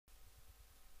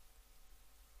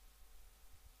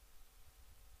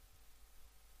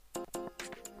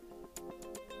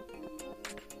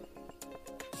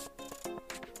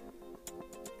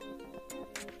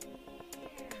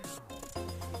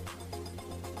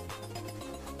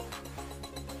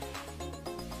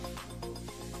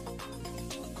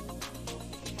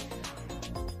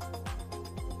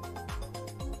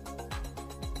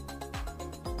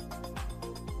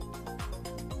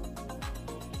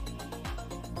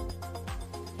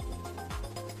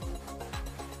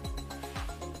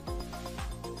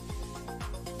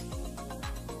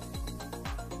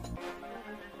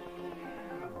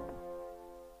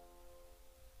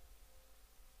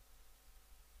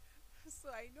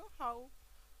know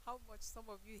how much some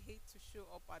of you hate to show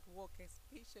up at work,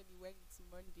 especially when it's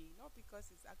Monday. Not because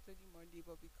it's actually Monday,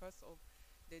 but because of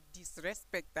the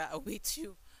disrespect that awaits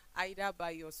you, either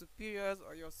by your superiors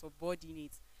or your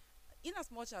subordinates. In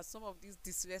as much as some of this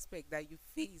disrespect that you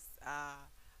face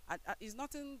is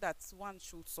nothing that one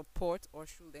should support or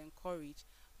should encourage,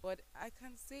 but I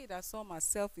can say that some are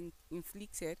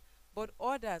self-inflicted, but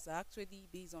others are actually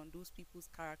based on those people's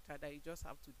character that you just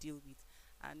have to deal with.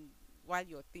 And while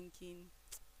you're thinking,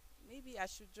 maybe I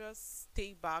should just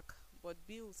stay back, but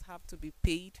bills have to be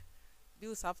paid.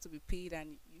 Bills have to be paid,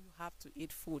 and you have to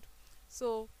eat food.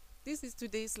 So, this is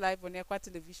today's live on Equa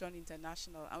Television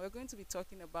International, and we're going to be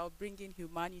talking about bringing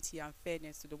humanity and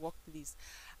fairness to the workplace,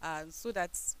 so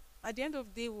that at the end of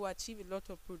the day, we'll achieve a lot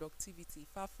of productivity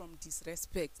far from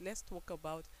disrespect. Let's talk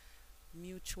about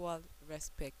mutual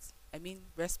respect. I mean,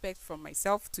 respect from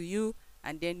myself to you,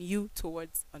 and then you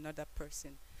towards another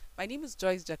person. My name is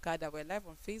Joyce Jakada. We're live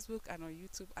on Facebook and on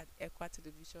YouTube at Equa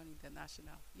Television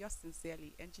International. Yours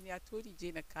sincerely, Engineer Tony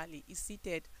J. Nakali is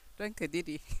seated. Don't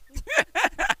Kadidi.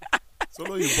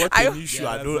 Solo, you bought an issue.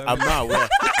 I'm not aware.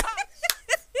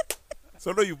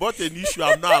 Solo, you bought an issue.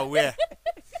 I'm not aware.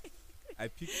 I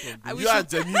picked from You and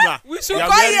Jemima. We should you are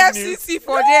call wearing EFCC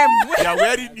for them. You are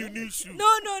wearing new shoes.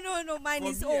 No. Mine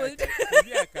is old.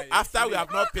 After we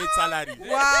have not paid salary.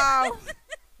 Wow.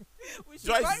 We should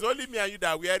Joyce, call, it's only me and you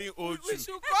that are wearing old we shoes.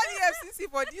 should call EFCC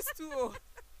for these two. Oh.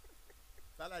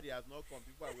 Salary has not come.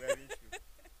 People are wearing shoes.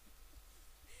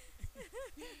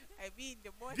 I mean, the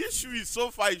money. This shoe is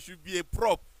so far. It should be a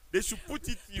prop. They should put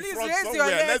it in Please front raise your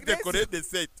somewhere. leg, Let's raise decorate the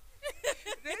set.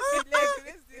 Raise the leg.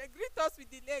 Raise the leg. Greet us with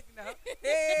the leg now.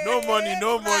 Hey, No money,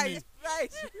 no right, money.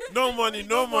 Right. No money,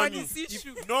 no money. See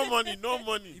shoe. No money, no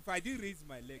money. If I didn't raise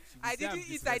my leg, she would I say I'm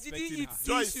didn't eat, I didn't disrespecting eat. her. See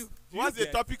Joyce, shoe. what's the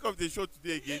get- topic of the show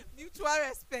today again? Mutual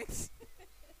respect.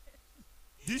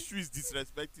 This shoe is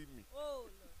disrespecting me. Oh,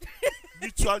 Lord.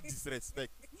 Mutual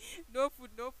disrespect. No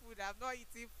food, no food. I'm not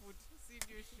eating food. See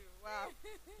new shoe. Wow.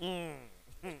 Mm.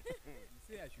 You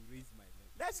say I should raise my leg.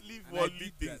 Let's leave And I worldly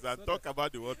did things that and so talk that-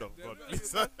 about the word of The God. Lord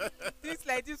Please. Things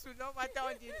like this will not matter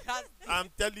on the last day. I'm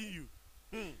telling you.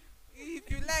 Hmm.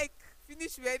 If you like,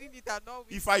 finish wearing it and not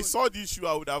with If I phone. saw this shoe,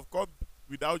 I would have come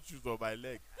without shoes on my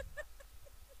leg.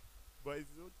 But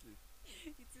it's okay.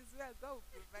 It is well. God will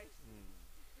provide. Hmm.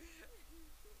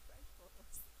 Provide for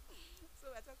us. So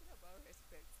we're talking about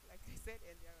respect. Like I said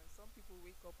earlier, some people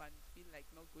wake up and feel like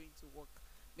not going to work,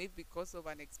 maybe because of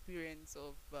an experience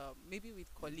of maybe with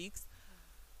colleagues.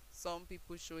 Some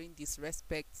people showing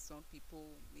disrespect. Some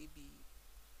people maybe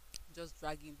just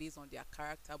dragging based on their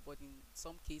character, but in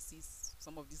some cases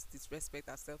some of this disrespect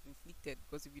are self-inflicted,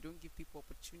 because if you don't give people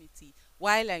opportunity,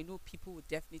 while I know people will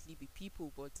definitely be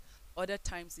people, but other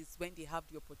times it's when they have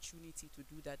the opportunity to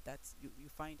do that that you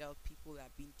find out people are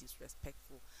being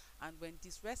disrespectful. And when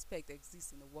disrespect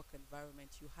exists in a work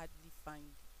environment, you hardly find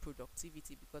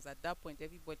productivity, because at that point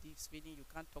everybody is feeling, you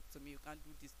can't talk to me, you can't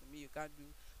do this to me, you can't do,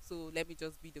 so let me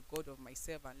just be the god of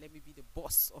myself and let me be the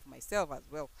boss of myself as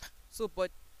well. So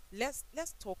but let's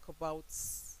talk about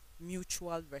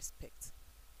mutual respect.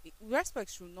 Respect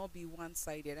should not be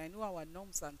one-sided. I know our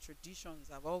norms and traditions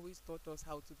have always taught us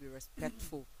how to be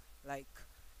respectful. Like,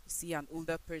 you see an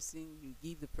older person, you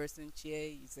give the person chair,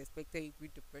 it's expected you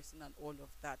greet the person and all of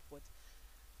that. But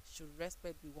should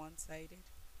respect be one-sided?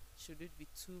 Should it be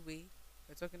two-way?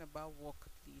 We're talking about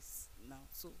workplace now.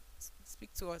 So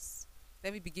speak to us.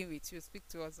 Let me begin with you. Speak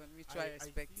to us on mutual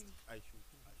respect. I think I should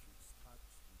start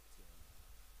with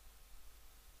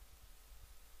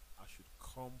I should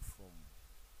come from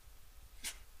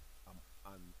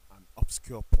an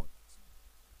obscure point.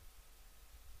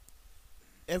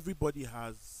 Everybody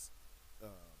has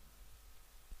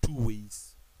two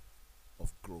ways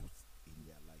of growth in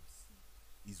their lives.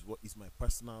 Is what is my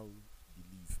personal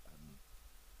belief and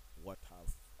what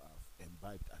I've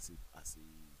imbibed as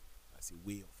a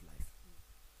way of life.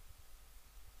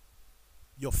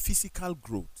 Your physical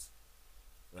growth,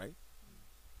 right?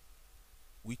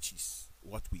 Which is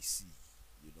what we see.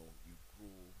 You know, you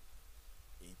grow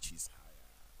inches higher.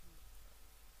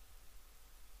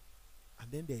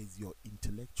 And then there is your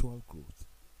intellectual growth,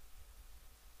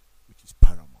 which is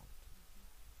paramount.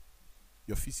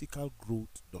 Your physical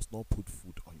growth does not put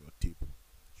food on your table.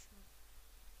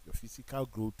 Your physical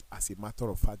growth, as a matter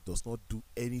of fact, does not do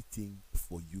anything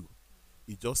for you.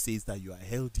 It just says that you are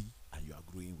healthy and you are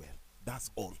growing well. That's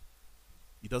all.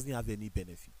 It doesn't have any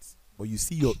benefits. But you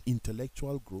see, your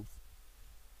intellectual growth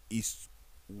is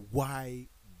why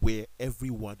where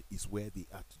everyone is where they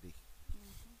are today.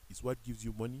 It's what gives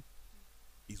you money.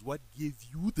 It's what gives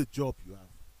you the job you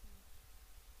have.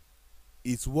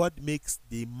 It's what makes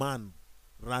the man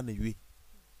ran away.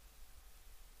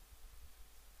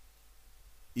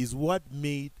 Is what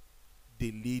made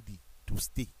the lady to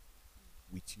stay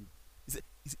with you.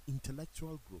 It's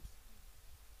intellectual growth.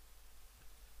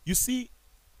 You see,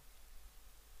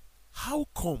 how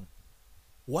come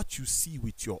what you see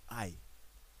with your eye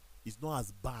is not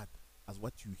as bad as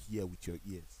what you hear with your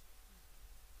ears?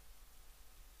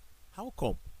 How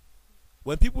come?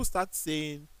 When people start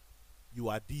saying, you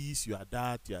are this, you are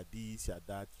that, you are this, you are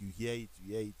that, you hear it,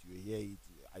 you hear it, you hear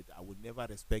it. I would never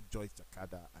respect Joyce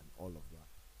Jakada and all of that.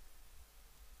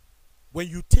 When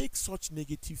you take such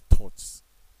negative thoughts,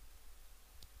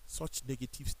 such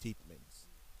negative statements,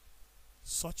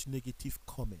 such negative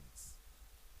comments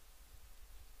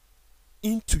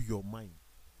into your mind,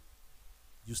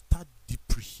 you start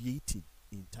depreciating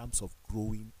in terms of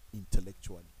growing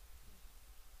intellectually.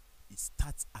 It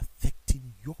starts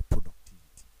affecting your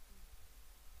productivity.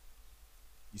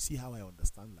 You see how I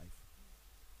understand life?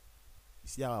 You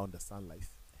see how I understand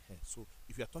life? So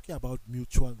if you're talking about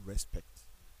mutual respect,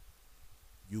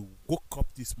 you woke up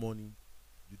this morning,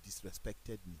 you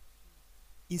disrespected me.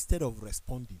 Instead of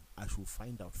responding, I should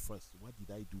find out first, what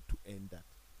did I do to end that?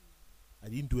 I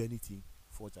didn't do anything.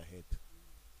 Forge ahead.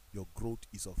 Your growth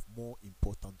is of more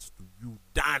importance to you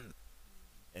than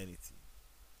anything.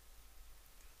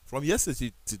 From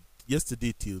yesterday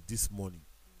till this morning,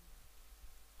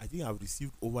 I think I've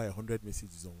received over 100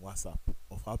 messages on WhatsApp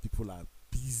of how people are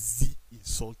busy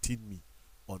insulting me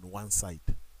on one side.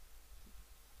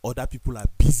 Other people are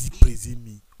busy praising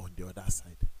me on the other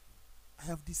side. I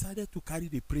have decided to carry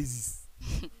the praises.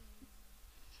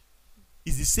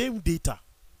 It's the same data.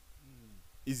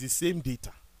 It's the same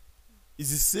data. It's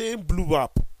the same blue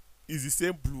app. It's the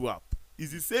same blue app.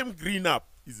 It's the same green app.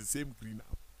 It's the same green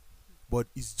app. But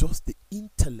it's just the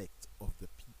intellect of the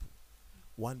people.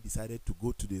 One decided to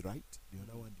go to the right. The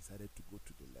other one decided to go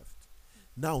to the left.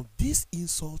 Now, these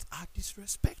insults are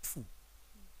disrespectful.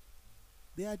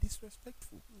 They are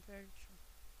disrespectful. Very true.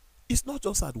 It's not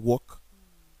just at work.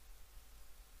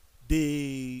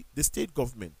 The state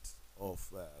government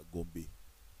of Gombe,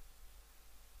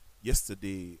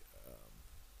 yesterday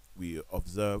we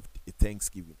observed a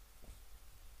Thanksgiving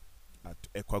at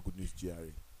Ekwa Good News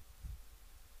GRA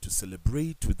to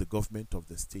celebrate with the government of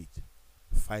the state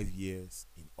 5 years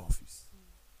in office.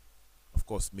 Of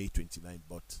course, May 29,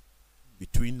 but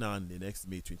between now and the next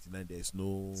May 29, there is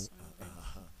no...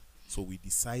 So we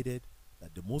decided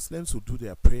that the Muslims would do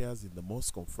their prayers in the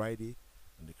mosque on Friday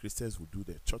and the Christians would do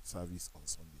their church service on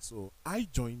Sunday. So I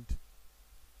joined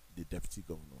the deputy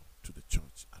governor to the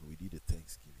church and we did a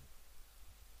Thanksgiving.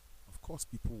 Of course,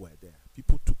 people were there.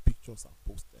 People took pictures and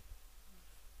posted.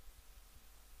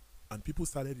 And people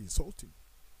started insulting.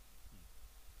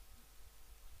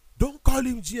 Don't call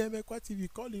him GM Ekwa TV,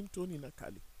 call him Tony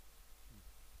Nakali.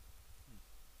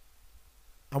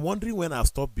 I'm wondering when I'll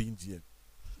stop being GM.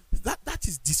 That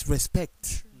is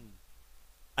disrespect.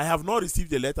 I have not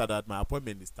received a letter that my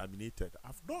appointment is terminated.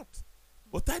 I've not.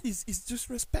 But that is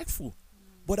disrespectful.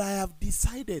 But I have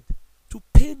decided to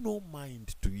pay no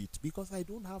mind to it because I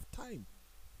don't have time.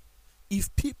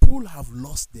 If people have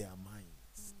lost their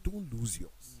minds, don't lose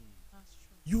yours. That's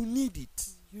true. You need it.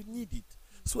 You need it.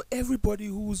 So everybody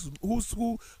who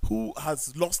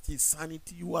has lost his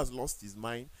sanity, who has lost his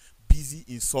mind, busy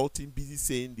insulting, busy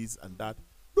saying this and that,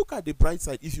 look at the bright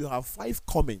side. If you have 5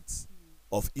 comments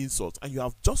of insults and you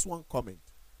have just one comment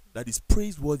that is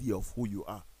praiseworthy of who you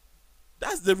are,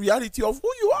 that's the reality of who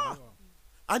you are.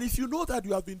 And if you know that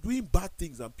you have been doing bad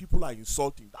things and people are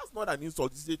insulting, that's not an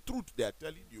insult, it's the truth they are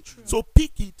telling you. True. So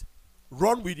pick it,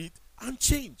 run with it, and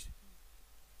change.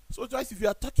 So Joyce, if you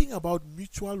are talking about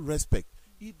mutual respect,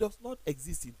 it does not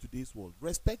exist in today's world.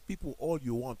 Respect people all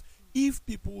you want. If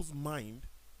people's mind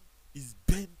is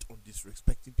bent on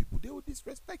disrespecting people, they will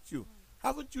disrespect you.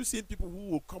 Haven't you seen people who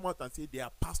will come out and say their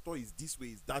pastor is this way,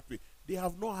 is that way? They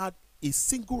have not had a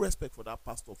single respect for that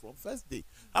pastor from first day.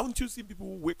 Haven't you seen people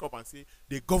who wake up and say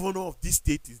the governor of this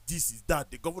state is this, is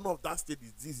that, the governor of that state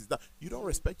is this, is that? You don't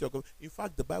respect your governor. In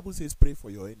fact, the Bible says pray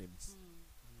for your enemies.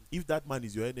 If that man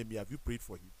is your enemy, have you prayed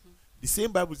for him? The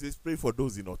same Bible says pray for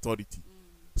those in authority.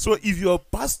 So if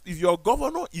your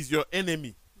governor is your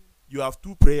enemy, you have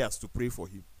 2 prayers to pray for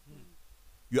him.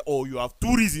 You have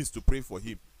 2 reasons to pray for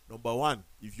him. Number 1,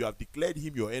 if you have declared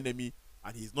him your enemy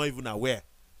and he's not even aware.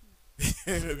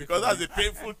 Because that's a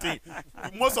painful thing.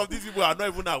 Most of these people are not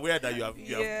even aware that you have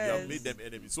made them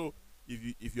enemies. So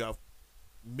if you have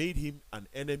made him an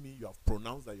enemy, you have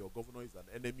pronounced that your governor is an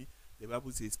enemy, the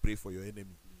Bible says pray for your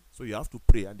enemy. So you have to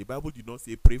pray. And the Bible did not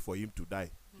say pray for him to die.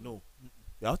 No.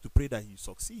 You have to pray that he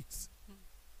succeeds.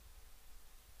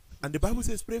 And the Bible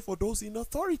says pray for those in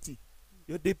authority.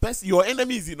 Your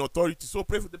enemy is in authority. So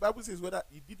pray for. The Bible says whether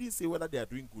it didn't say whether they are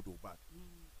doing good or bad.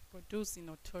 But those in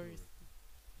authority.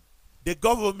 The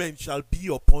government shall be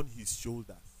upon his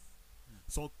shoulders.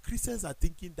 Some Christians are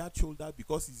thinking that shoulder,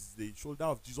 because it's the shoulder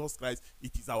of Jesus Christ,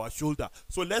 it is our shoulder.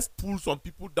 So let's pull some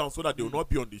people down so that they will not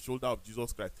be on the shoulder of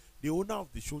Jesus Christ. The owner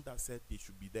of the shoulder said they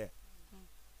should be there.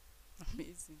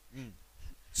 Amazing.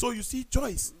 So you see,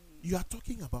 Joyce, you are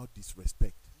talking about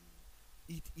disrespect.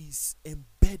 It is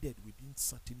embedded within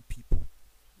certain people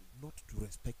not to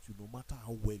respect you no matter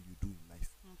how well you do in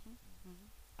life.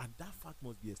 And that fact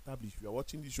must be established. If you are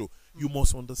watching this show, you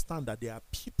must understand that there are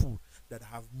people that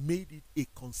have made it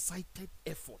a concerted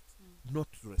effort not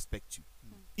to respect you.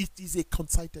 It is a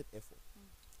concerted effort.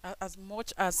 As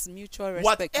much as mutual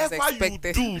respect is Whatever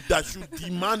expected. you do that should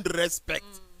demand respect,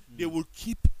 they will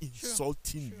keep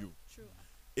insulting you. True.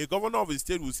 A governor of a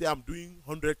state will say, I'm doing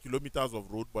 100 kilometers of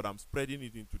road, but I'm spreading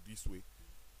it into this way.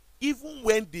 Even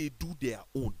when they do their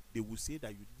own, they will say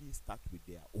that you didn't start with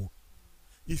their own.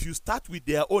 If you start with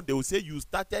their own, they will say you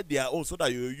started their own so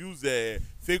that you use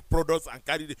fake products and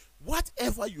carry it.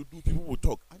 Whatever you do, people will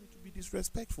talk. And it will be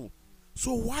disrespectful.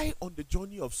 So why on the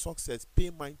journey of success pay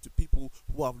mind to people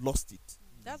who have lost it?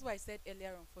 That's why I said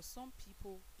earlier on, for some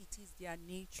people, it is their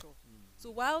nature. So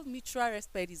while mutual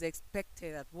respect is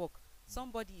expected at work,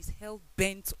 somebody is hell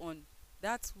bent on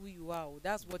that's who you are, or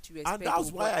that's what you expect. And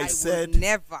that's why I will said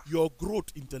never. your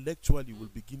growth intellectually will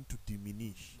begin to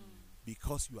diminish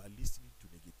because you are listening to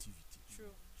negativity.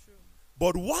 True.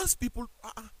 But once people,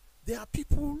 there are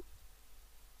people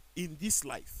in this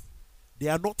life, they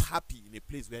are not happy in a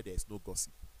place where there is no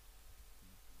gossip.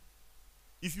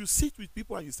 If you sit with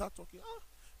people and you start talking,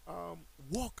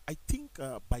 work, I think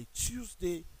by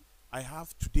Tuesday, I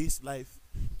have today's life.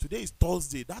 Today is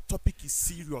Thursday. That topic is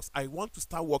serious. I want to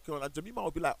start working on it. And Jemima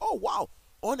will be like, oh, wow.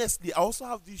 Honestly, I also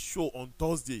have this show on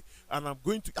Thursday. And I'm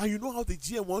going to, and you know how the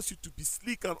GM wants you to be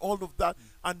sleek and all of that.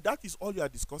 And that is all you are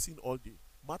discussing all day.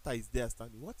 Martha is there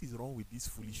standing. What is wrong with these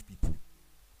foolish people?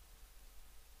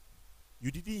 You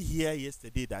didn't hear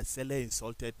yesterday that Sele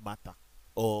insulted Martha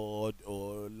or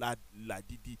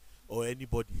Ladidi or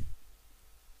anybody.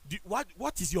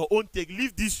 What is your own take?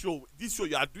 Leave this show. This show,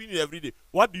 you are doing it every day.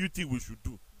 What do you think we should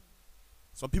do?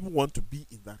 Some people want to be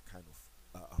in that kind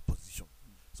of position.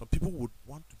 Some people would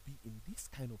want to be in this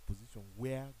kind of position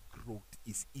where growth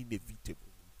is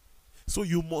inevitable. So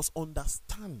you must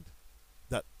understand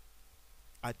that.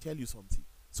 I tell you something.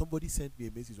 Somebody sent me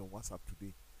a message on WhatsApp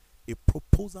today. A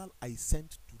proposal I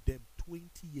sent to them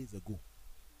 20 years ago.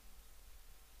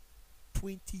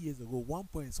 20 years ago, 1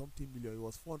 point something million. It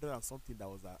was 400 and something that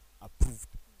was approved.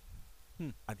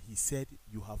 And he said,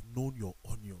 you have known your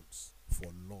onions for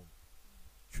long.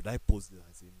 Should I post this?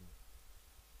 I say no.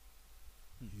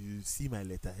 You see my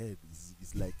letterhead.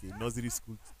 It's like a nursery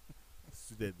school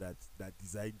student that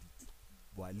designed it.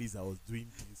 But at least I was doing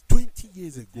things 20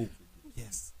 years ago.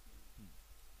 Yes.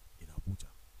 In Abuja.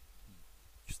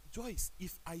 Joyce,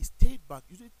 if I stayed back,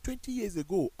 20 years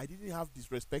ago, I didn't have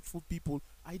disrespectful people.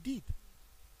 I did.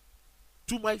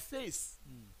 To my face.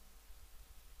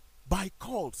 By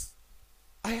calls.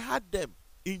 I had them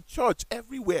in church,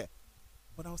 everywhere.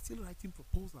 But I was still writing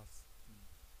proposals.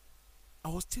 I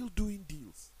was still doing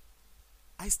deals.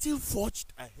 I still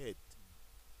forged ahead.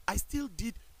 I still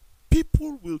did.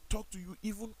 People will talk to you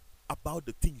even about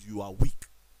the things you are weak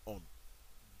on.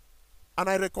 And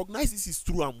I recognize this is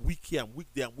true. I'm weak here, I'm weak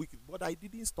there, I'm weak. But I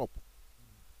didn't stop.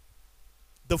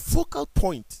 The focal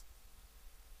point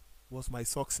was my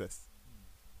success.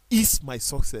 Is my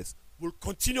success. Will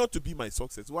continue to be my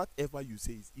success. Whatever you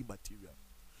say is immaterial.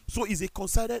 So it's a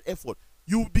concerted effort.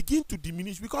 You begin to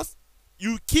diminish because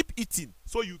you keep eating,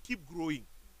 so you keep growing.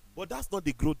 But that's not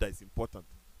the growth that is important.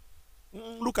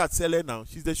 Look at Sele now.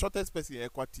 She's the shortest person in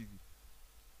Equa TV.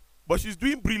 But she's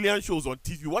doing brilliant shows on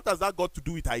TV. What has that got to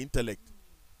do with her intellect?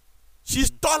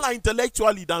 She's taller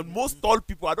intellectually than most tall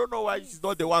people. I don't know why she's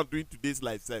not the one doing today's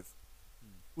life self.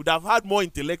 Would have had more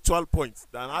intellectual points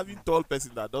than having tall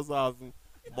person that doesn't have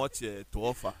much to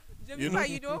offer. Jemima,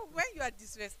 when you are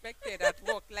disrespected at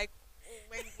work, like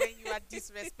when you are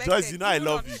disrespected. Joyce, I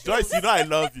love you. Joyce, I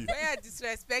love you. When you are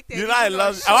disrespected. I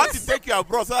love you. I want to take you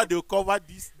abroad so that they'll cover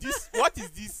this. What is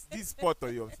this spot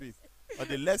on your face? On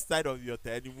the left side of your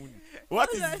honeymoon. What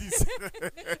is this?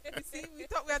 You see, we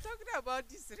are talking about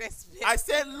disrespect. I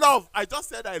said love. I just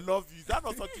said I love you. Is that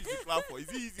not something you clap for? Is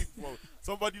it easy for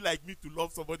somebody like me to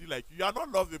love somebody like you? You are not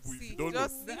lovable if you don't know.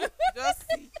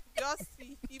 Just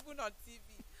see, even on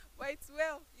TV. But it's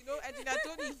Engineer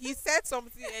Tony, he said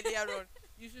something earlier on.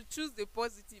 You should choose the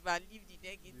positive and leave the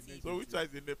negative. So which one is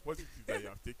the positive that you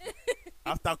have taken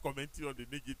after commenting on the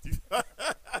negative?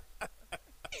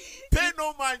 Pay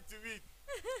mind to it.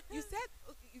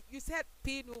 You said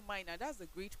pay no mind, and that's a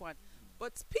great one.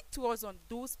 But speak to us on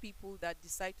those people that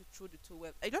decide to throw the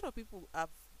towel. A lot of people have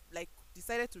like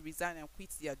decided to resign and quit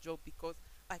their job because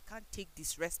I can't take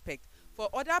disrespect. For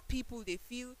other people, they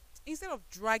feel instead of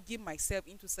dragging myself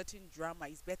into certain drama,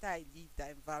 it's better I leave the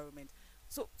environment.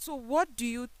 So what do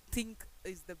you think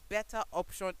is the better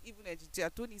option? Even as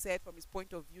Tony said from his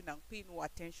point of view now, pay no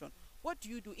attention. What do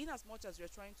you do in as much as you're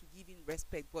trying to give in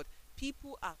respect, but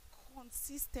people are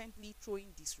consistently throwing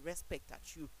disrespect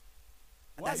at you?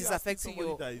 And Why that are you is asking affecting somebody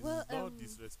you. that is Well, not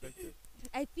disrespected?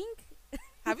 I think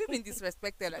Have you been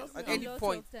disrespected Doesn't at know. any a lot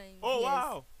point? of times. Oh yes.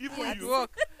 wow! Even Yeah. At you.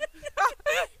 work?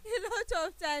 A lot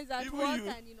of times at Even work you.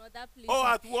 and in other places. Oh,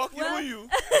 at work, Well- even you.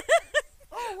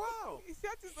 Oh wow!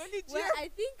 That is only well, jail. I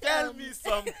think Tell me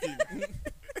something.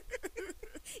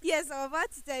 yes, I'm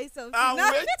about to tell you something. I'm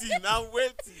now. waiting. I'm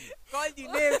waiting. Call the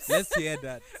names. Let's hear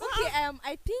that. Okay,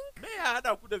 I think May I add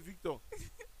Akude Victor?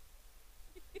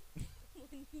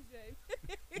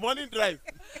 Morning drive.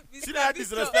 See that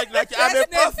disrespect? Like I'm a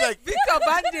First name, perfect. Victor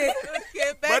Bande.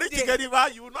 Okay, But birthday.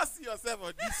 together, you will not see yourself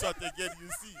on this shot again. You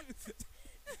see.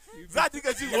 That you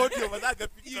can see hold you over that the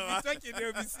You picture. be talking,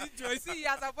 they'll be seeing You Joyce. see, he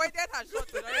has avoided her shot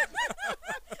already.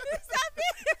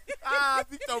 Ah,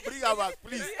 Victor, bring her back,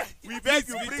 please. We beg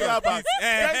you, bring her back.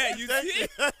 Eh, you Thank see? you.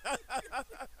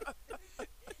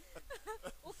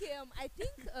 okay. I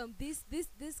think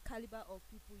this caliber of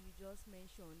people you just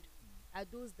mentioned are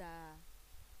those that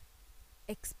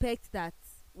expect that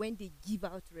when they give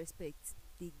out respect,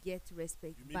 they get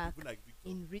respect You mean back people like Victor?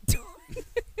 in return.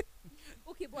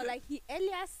 Okay, but like he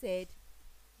earlier said,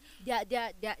 there are You don't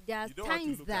want to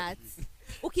times look that at me.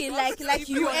 okay, Just like keep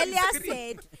you it on the earlier screen.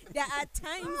 said, there are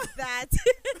times that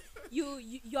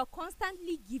you're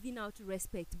constantly giving out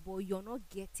respect, but you're not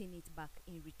getting it back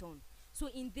in return. So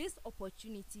in this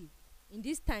opportunity, in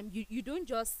this time, you don't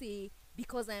just say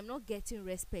because I am not getting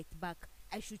respect back,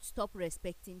 I should stop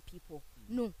respecting people.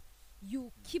 No,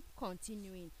 you keep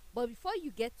continuing. But before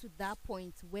you get to that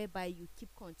point whereby you keep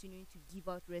continuing to give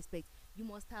out respect, you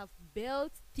must have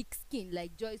built thick skin,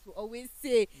 like Joyce will always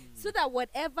say, so that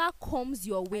whatever comes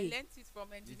your I way. learned it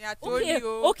from engineer Okay,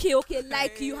 Tony. okay,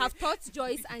 like you have taught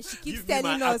Joyce and she keeps Give me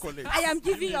telling my us, accolades. I am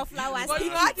giving your flowers. But you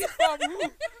take had it." it from who?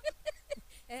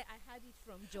 I had it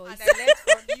from Joyce. And I learned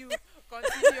from you.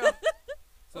 Continue.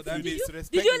 So that Did means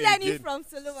Did you learn again. it from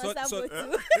Solomon So- Sambo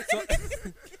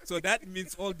too? so that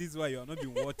means all this while you are not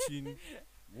been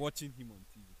watching him on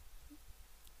TV.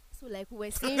 So like we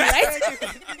were saying, right?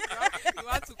 You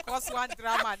want to cause one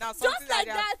drama now. Something Just like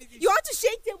they that. have finished. You want to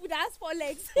shake table that has 4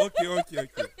 legs.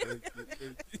 Okay.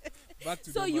 Back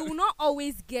to So normal. you will not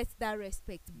always get that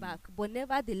respect back, but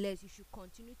nevertheless you should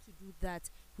continue to do that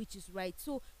which is right.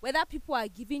 So whether people are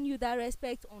giving you that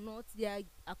respect or not, they are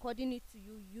according it to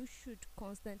you, you should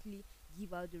constantly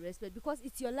give out the respect because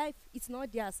it's your life, it's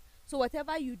not theirs. So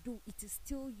whatever you do, it is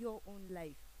still your own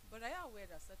life. But are you aware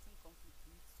that certain conflict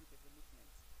leads to development?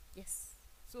 Yes.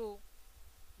 So,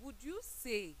 would you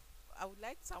say, I would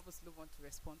like Sambo Slovan to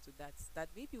respond to that, that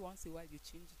maybe once in a while you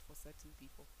change it for certain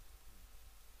people?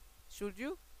 Should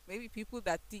you? Maybe people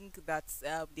that think that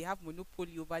they have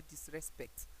monopoly over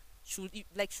disrespect. Should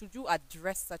you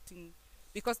address certain?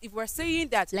 Because if we're saying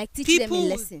that Like teach them a people will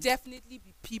lesson. definitely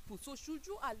be people, so should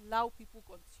you allow people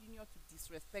continue to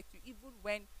disrespect you even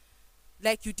when,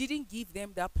 like, you didn't give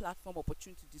them that platform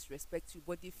opportunity to disrespect you,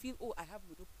 but they feel, oh, I have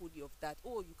monopoly of that.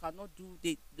 Oh, you cannot do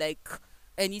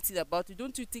anything about it.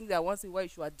 Don't you think that once in a while you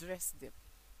should address them?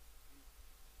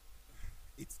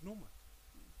 It's normal.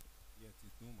 Yes,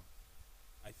 it's normal.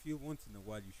 I feel once in a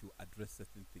while you should address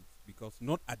certain things because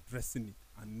not addressing it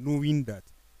and knowing that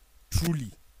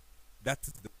truly that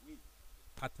is the way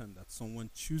pattern that someone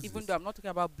chooses. Even though I'm not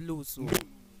talking about blows. So. Okay.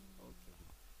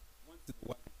 Once in a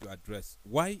while to address.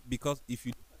 Why? Because if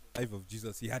you look at the life of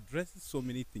Jesus, he addresses so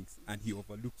many things and he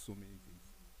overlooked so many things.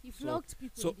 He flogged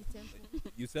people so- in the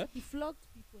temple. You said? He flogged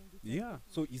people in the temple. Yeah.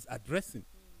 So he's addressing.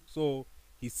 So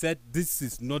he said this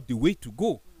is not the way to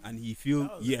go, and he feel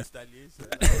That was yes. retaliation.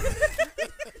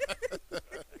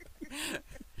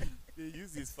 They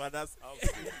use his father's house to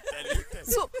retaliate them.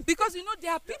 So, because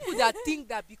there are people that think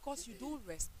that because you don't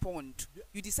respond,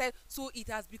 you decide. So it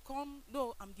has become,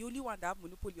 no, I'm the only one that have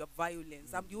monopoly of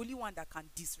violence. I'm the only one that can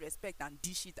disrespect and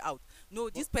dish it out. No,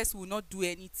 this person will not do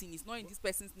anything. It's not in this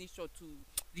person's nature to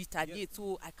retaliate.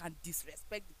 So I can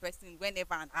disrespect the person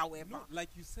whenever and however. No, like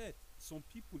you said, some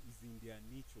people is in their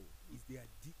nature,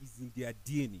 is in their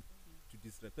DNA to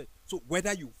disrespect. So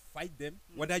whether you fight them,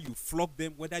 whether you flog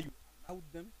them, whether you allow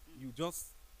them, you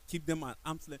just keep them at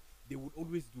arm's length, they would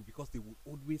always do because they would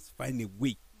always find a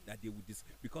way that they would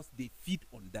because they feed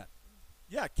on that.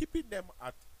 Yeah, keeping them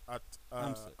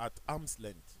Arm's length. at arm's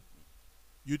length.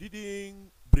 You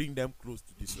didn't bring them close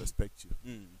to disrespect you.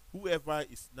 Whoever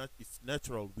is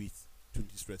natural with to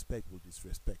disrespect will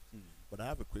disrespect. But I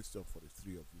have a question for the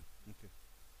three of you. Okay.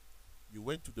 You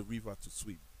went to the river to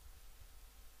swim,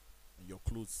 and your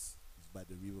clothes is by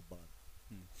the river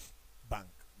bank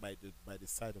by the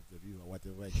side of the river,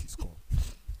 whatever it is called.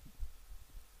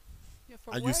 You're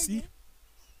from And where you see, again?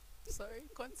 Sorry,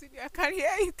 continue. I can hear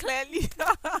you clearly.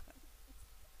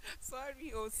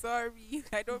 Sorry.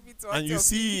 I don't mean to. and hurt you your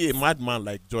see a madman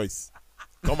like Joyce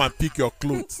come and pick your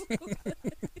clothes.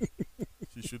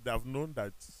 She should have known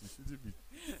that she shouldn't be.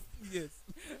 Yes.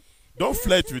 Don't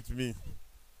flirt with me.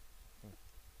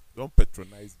 Don't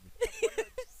patronize me.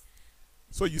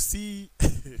 So you see,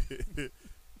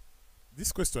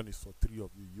 this question is for three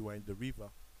of you. You are in the river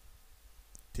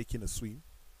taking a swim,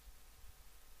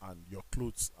 and your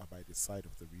clothes are by the side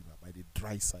of the river, by the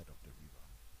dry side of the river.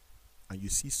 And you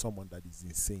see someone that is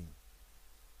insane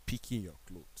picking your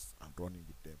clothes and running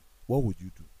with them. What would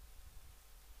you do?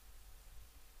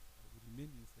 I will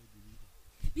remain inside the river.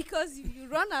 Because if you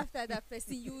run after that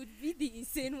person, you would be the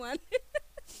insane one.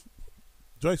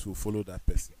 Joyce will follow that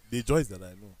person. The Joyce that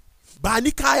I know.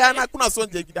 Bani kaya na kuna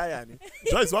sonje gidaya ni.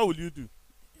 Joyce, what will you do?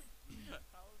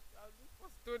 I'll look for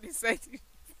stone inside it.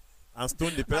 And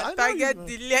stone the person. And target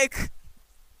the leg.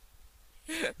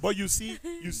 But you see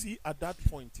at that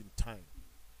point in time,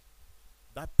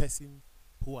 that person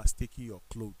who has taken your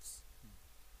clothes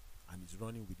and is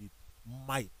running with it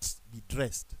might be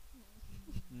dressed.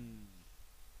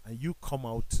 And you come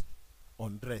out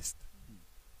undressed.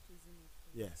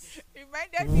 Yes.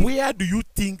 Reminded me Where do you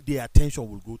think the attention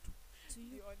will go to? to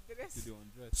the undress. To the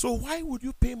undress. So why would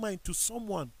you pay mind to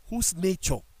someone whose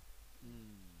nature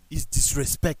is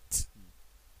disrespect?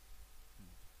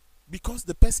 Because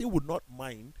the person would not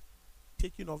mind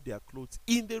taking off their clothes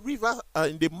in the river,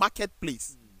 in the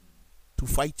marketplace, to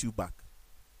fight you back.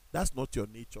 That's not your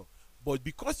nature. But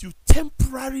because you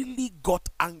temporarily got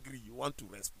angry, you want to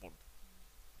respond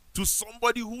to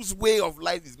somebody whose way of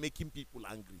life is making people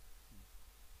angry.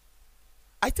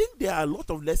 I think there are a lot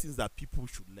of lessons that people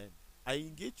should learn. I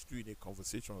engaged you in a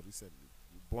conversation recently.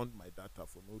 You burned my data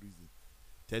for no reason,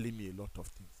 telling me a lot of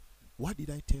things. What did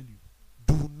I tell you?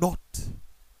 Do not.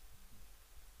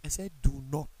 I said, do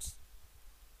not.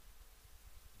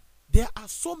 There are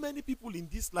so many people in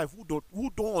this life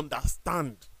who don't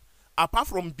understand. Apart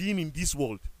from being in this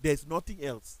world, there's nothing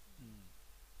else.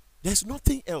 There's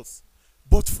nothing else.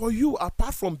 But for you,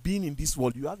 apart from being in this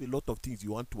world, you have a lot of things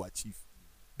you want to achieve.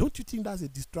 Don't you think that's a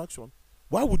distraction?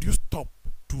 Why would you stop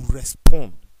to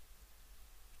respond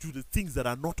to the things that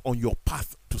are not on your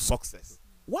path to success?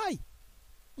 Why?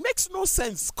 Makes no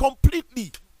sense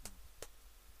completely.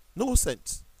 No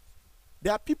sense.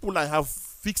 There are people I have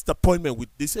fixed appointment with.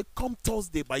 They say, come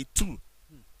Thursday by 2.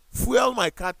 Fuel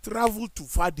my car, travel to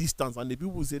far distance, and the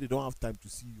people say they don't have time to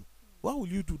see you. What will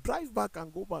you do? Drive back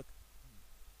and go back.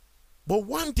 But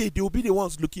one day they will be the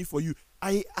ones looking for you.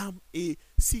 I am a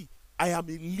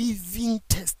living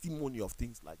testimony of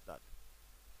things like that.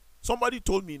 Somebody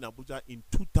told me in Abuja in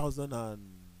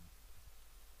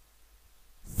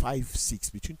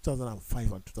 2005-6, between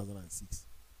 2005 and 2006,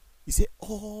 he said,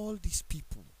 all these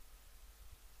people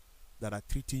that are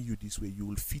treating you this way, you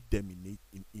will feed them in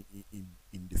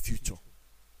the future.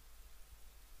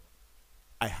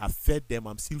 I have fed them,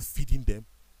 I'm still feeding them,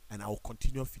 and I will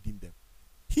continue feeding them.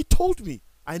 He told me.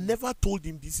 I never told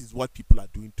him this is what people are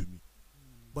doing to me.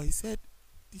 But he said,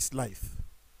 this life,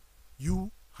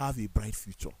 you have a bright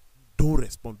future. Don't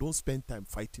respond. Don't spend time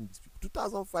fighting these people.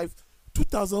 2005,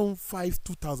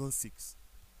 2006.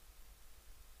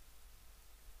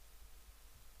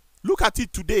 Look at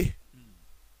it today.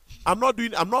 I'm not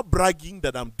bragging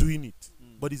that I'm doing it,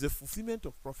 but it's a fulfillment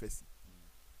of prophecy.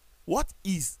 What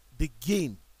is the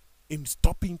gain in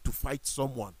stopping to fight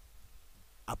someone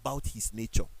about his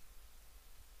nature?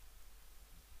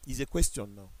 Is a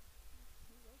question now.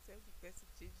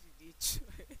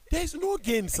 There's no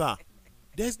gain, sir.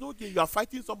 There's no gain. You are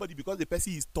fighting somebody because the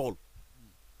person is tall.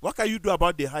 What can you do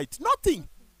about the height? Nothing.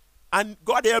 And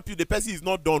God help you, the person is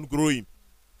not done growing.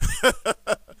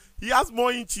 He has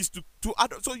more inches to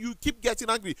add. So you keep getting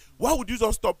angry. Why would you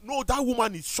just stop? No, that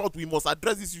woman is short. We must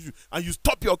address this issue. And you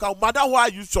stop your car. Madam, why are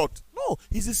you short? No,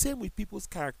 it's the same with people's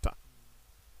character.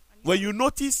 When you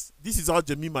notice, this is how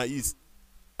Jemima is.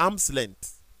 Arm's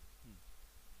length.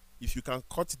 If you can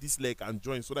cut this leg and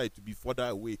join so that it will be further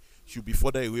away, she'll be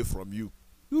further away from you.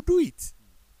 You do it.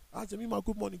 Jemima,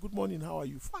 good morning, how are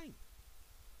you? Fine.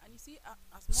 And you see,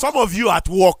 some of you at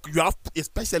work, you have,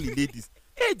 especially ladies,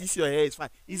 hey, this your hair is fine.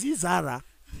 Is it Zara?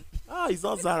 It's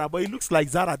not Zara, but it looks like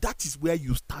Zara. That is where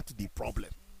you start the problem.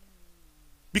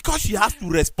 Because she has to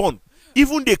respond.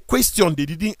 Even the question they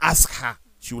didn't ask her,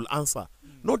 she will answer.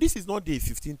 No, this is not the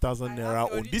 15,000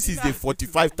 naira own. This is the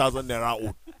 45,000 naira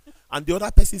own. And the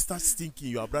other person starts thinking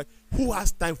you are right. Who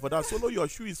has time for that? Solo, your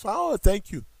shoe is fine. Oh,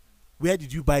 thank you. Where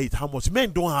did you buy it? How much?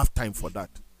 Men don't have time for that.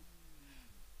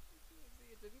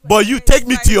 But you take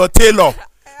me to your tailor.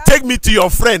 Take me to your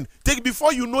friend.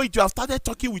 Before you know it, you have started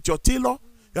talking with your tailor.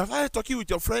 You have started talking with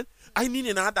your friend. I need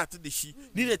another to the she.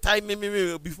 Need a time.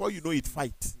 Before you know it,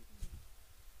 fight.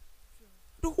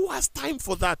 Who has time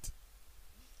for that?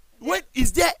 When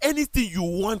is there anything you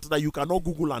want that you cannot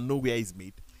Google and know where it's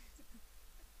made?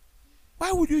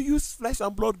 Why would you use flesh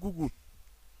and blood Google?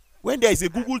 When there is a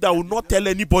Google that will not tell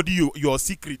anybody your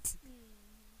secret.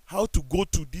 How to go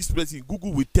to this place in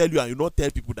Google will tell you and you not tell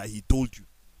people that he told you.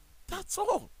 That's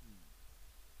all.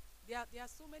 There are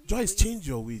so many Joyce, ways. change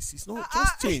your ways. It's not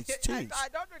just change. Change. I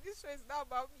don't know. This show is not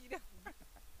about me.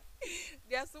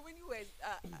 There are so many ways.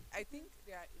 I think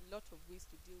there are a lot of ways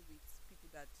to deal with people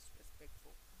that are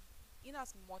disrespectful. In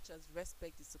as much as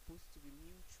respect is supposed to be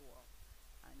mutual,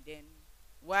 and then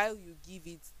while you give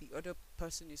it, the other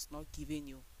person is not giving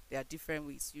you. There are different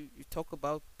ways. You talk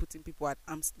about putting people at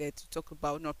arm's length. You talk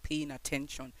about not paying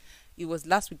attention. It was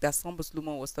last week that Sambo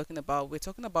Slumo was talking about. We're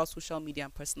talking about social media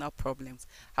and personal problems.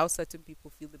 How certain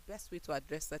people feel the best way to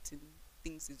address certain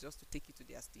things is just to take it to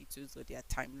their status or their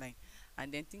timeline,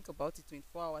 and then think about it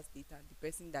 24 hours later. And the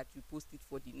person that you posted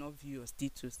for did not view your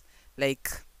status. Like,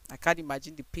 I can't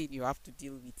imagine the pain you have to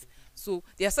deal with. So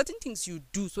there are certain things you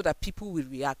do so that people will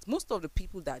react. Most of the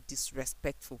people that are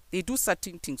disrespectful, they do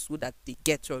certain things so that they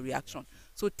get your reaction.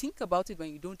 So think about it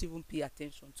when you don't even pay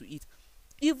attention to it,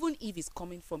 even if it's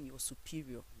coming from your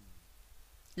superior.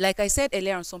 Like I said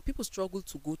earlier, some people struggle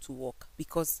to go to work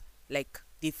because, like,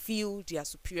 they feel their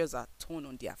superiors are torn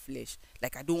on their flesh.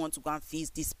 Like, I don't want to go and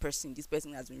face this person. This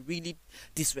person has been really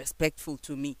disrespectful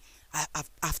to me.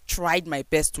 I've tried my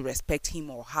best to respect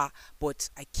him or her, but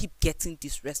I keep getting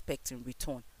disrespect in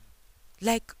return.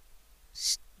 Like,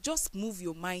 just move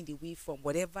your mind away from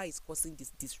whatever is causing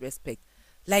this disrespect.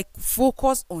 Like,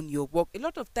 focus on your work. A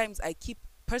lot of times I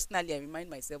remind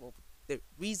myself of the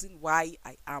reason why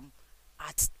I am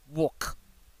at work.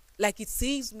 Like, it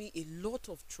saves me a lot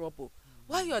of trouble.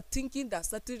 Why you are thinking that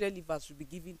certain relevance should be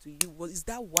given to you, well, is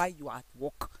that why you are at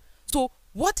work? So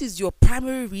what is your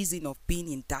primary reason of being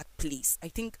in that place? I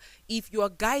think if you are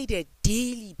guided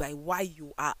daily by why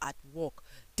you are at work,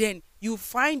 then you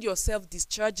find yourself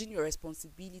discharging your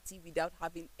responsibility without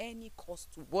having any cause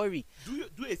to worry.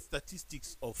 Do a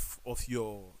statistics of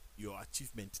your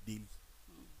achievement daily.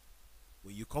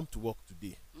 When you come to work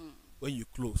today, when you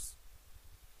close,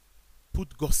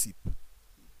 put gossip,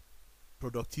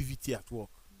 productivity at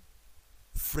work,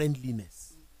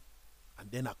 friendliness, and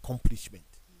then accomplishment.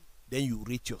 Then you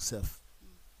rate yourself.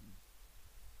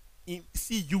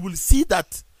 You will see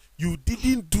that you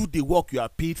didn't do the work you are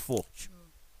paid for. Sure.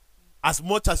 As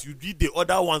much as you did the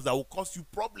other ones that will cause you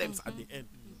problems at the end.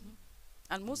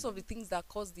 And most of the things that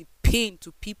cause the pain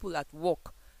to people at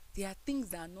work, they are things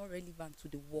that are not relevant to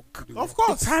the work. Of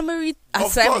course. The primary Of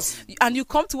assignment, course. and you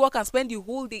come to work and spend the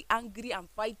whole day angry and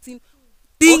fighting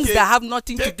things Okay, that have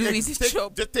nothing to do with the take,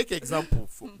 job. Just take example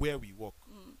from where we work.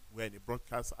 We're in a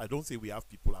broadcast. I don't say we have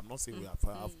people. I'm not saying we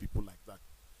have people like that.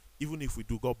 Even if we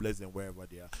do, God bless them wherever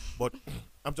they are. But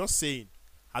I'm just saying,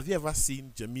 have you ever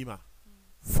seen Jemima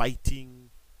fighting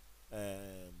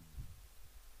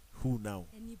who now?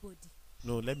 Anybody.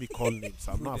 No, let me call names.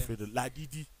 I'm not afraid of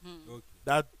Ladidi. Okay.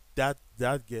 That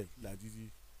girl,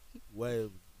 Ladidi.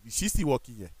 Well, she's still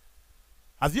working here.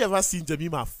 Have you ever seen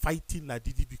Jemima fighting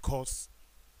Ladidi because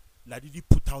Ladidi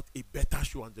put out a better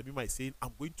show and Jemima is saying,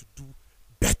 I'm going to do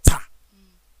better.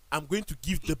 I'm going to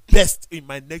give the best in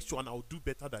my next show and I'll do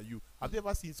better than you. Have you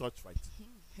ever seen such fight?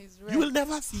 You will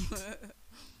never see it.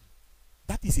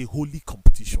 That is a holy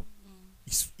competition.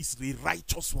 It's a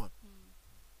righteous one.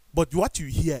 But what you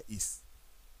hear is,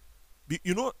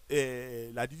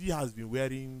 Ladidi has been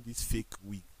wearing this fake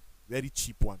wig, very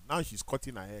cheap one. Now she's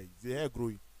cutting her hair. Is the hair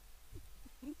growing?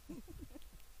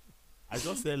 I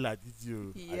just said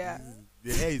Ladidi. Yeah.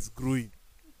 The hair is growing.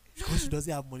 Because she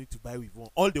doesn't have money to buy with one.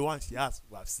 All the ones she has,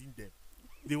 we have seen them.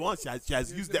 The ones she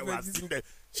has used them, we have seen them.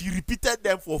 She repeated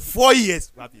them for 4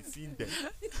 years, we have been seeing them.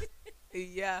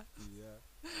 Yeah.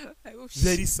 I hope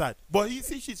Very sad. But you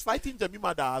see, she's fighting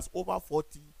Jemima that has over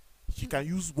 40. She can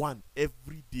use one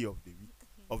every day of the week,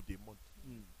 of the month.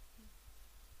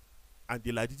 And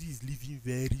the Ladidi is living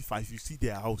very fast. You see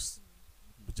their house.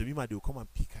 But Jemima, they will come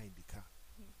and pick her in the car.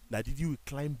 Ladidi will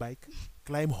climb bike,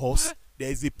 climb horse, there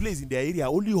is a place in the area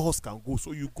only horse can go.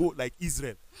 So you go like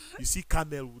Israel. You see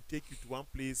camel will take you to one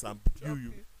place and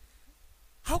you.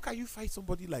 How can you fight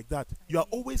somebody like that? You are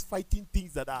always fighting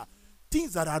things that are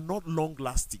not long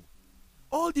lasting.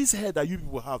 All this hair that you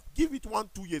people have, give it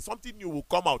 1-2 years, something new will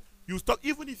come out. You stop,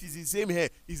 even if it's the same hair,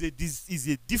 is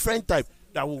a different type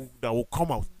that will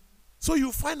come out. So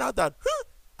you find out that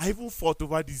I even fought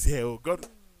over this hair. Oh God,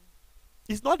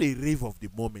 it's not a rave of the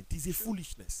moment. It's a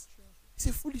foolishness. It's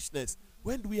a foolishness.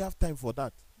 When do we have time for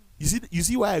that? You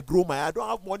see why I grow my hair? I don't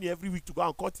have money every week to go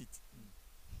and cut it.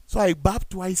 So I barb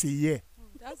twice a year.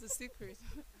 That's the secret.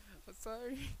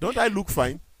 Sorry. Don't I look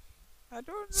fine? I don't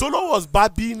know. Solo was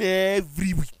barbing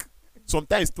every week.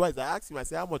 Sometimes twice. I asked him, I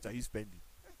said, how much are you spending?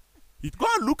 He'd go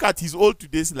and look at his old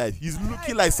today's life. He's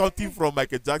looking like something from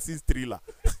Michael Jackson's Thriller.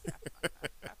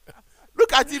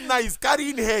 Look at him now. He's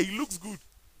carrying hair. He looks good.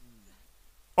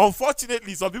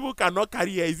 Unfortunately, some people cannot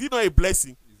carry hair. Is it not a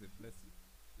blessing? It's a blessing.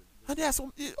 And there are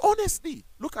some, honestly,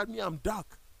 look at me. I'm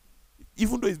dark.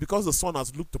 Even though it's because the sun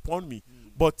has looked upon me.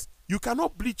 But you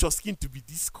cannot bleach your skin to be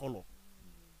this color.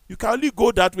 You can only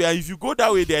go that way. And if you go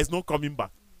that way, there is no coming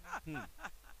back.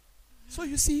 So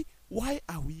you see, why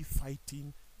are we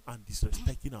fighting and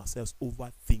disrespecting ourselves over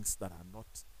things that are not,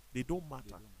 they don't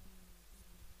matter.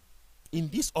 In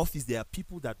this office, there are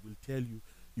people that will tell you,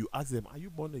 you ask them, are you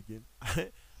born again?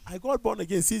 I got born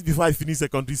again since before I finished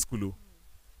secondary school. Oh.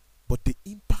 But the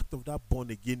impact of that born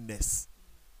againness.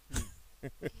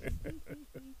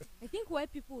 I think why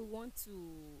people want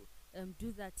to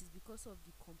do that is because of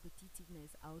the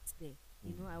competitiveness out there.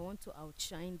 You know, I want to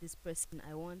outshine this person.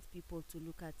 I want people to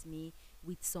look at me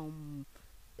with some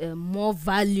more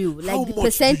value, How like the much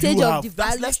percentage do you of have? the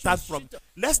value. Let's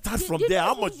start from there.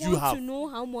 How much do you have? To know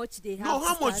how much they have. No,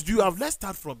 how much do you have? Let's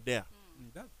start from there.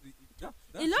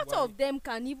 A lot of them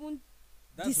can even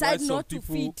that's decide why some not to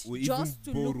people feed will just to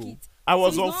even look borrow. it. I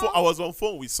was So on you phone. know- I was on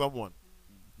phone with someone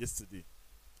yesterday.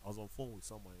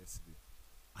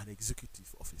 An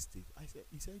executive of a state.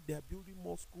 He said they are building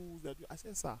more schools. I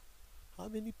said, sir, how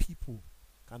many people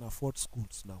can afford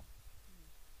schools now?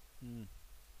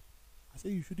 I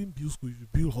said you shouldn't build schools. You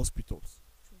should build hospitals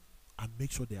and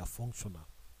make sure they are functional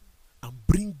and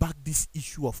bring back this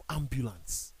issue of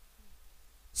ambulance.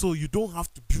 So you don't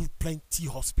have to build plenty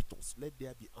hospitals. Let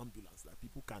there be ambulance that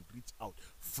people can reach out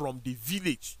from the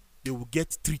village. They will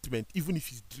get treatment, even if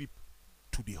it's drip,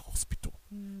 to the hospital.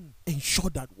 Ensure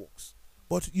that works.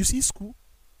 But you see, school,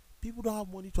 people don't have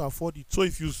money to afford it. So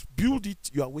if you build it,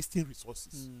 you are wasting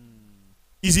resources.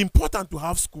 It's important to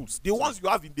have schools. The ones you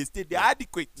have in the state, they are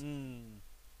adequate.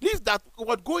 Leave that,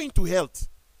 what go into health.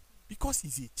 Because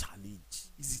it's a challenge.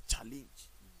 It's a challenge.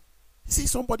 See,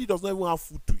 somebody does not even have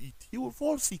food to eat. He will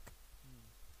fall sick.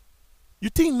 You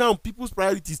think now people's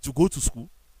priority is to go to school?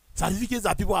 Certificates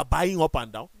that people are buying up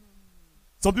and down?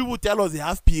 Some people tell us they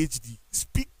have PhD.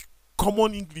 Speak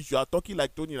common English. You are talking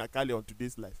like Tony Nakali on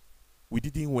Today's Life. We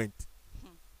didn't went.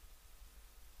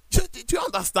 Do you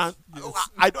understand? Yes.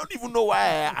 I don't even know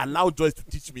why I allowed Joyce to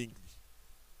teach me English.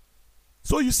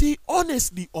 So you see,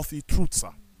 honestly, of a truth,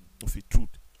 sir, of a truth,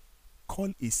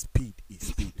 call a spade a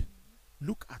spade.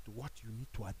 Look at what you need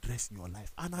to address in your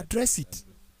life and address it.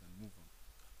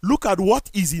 Look at what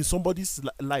is in somebody's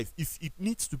life. If it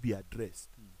needs to be addressed,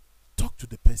 talk to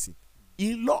the person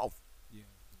in love.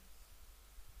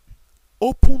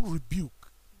 Open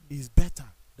rebuke is better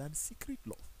than secret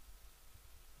love.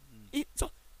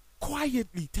 So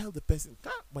quietly tell the person,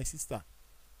 my sister,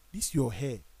 this your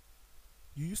hair.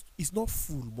 It's not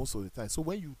full most of the time. So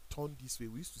when you turn this way,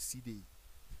 we used to see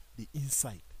the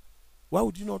inside. Why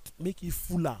would you not make it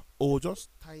fuller or just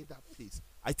tie that place?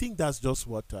 I think that's just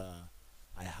what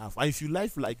I have. And if you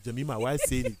laugh like Jemima while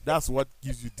saying it, that's what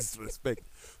gives you disrespect.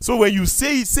 So when you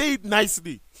say it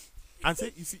nicely, and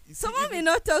say, you see, someone may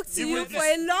not talk to you for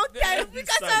a long time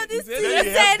because of this thing Then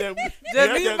you you help said. them-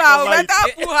 Jemima,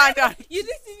 better put her down. You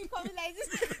didn't see me coming like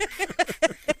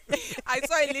this. I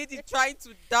saw a lady trying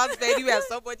to dance very well.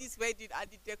 Somebody's wedding and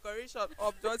the decoration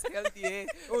up just held the hair.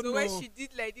 So when she did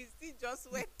like this, it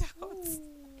just went out.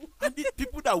 And these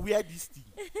people that wear this thing,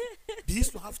 they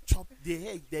used to have chopped their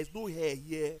hair. There's no hair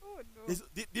here. Oh no.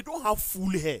 They don't have full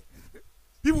hair.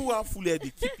 People who have full hair, they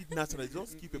keep it natural. They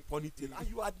just keep a ponytail, and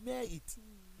you admire it.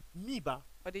 Me, ba.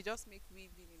 But they just make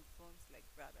weaving in front like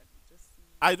that and you just see.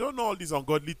 I don't know all these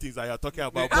ungodly things that you're talking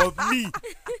about, but me,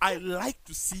 I like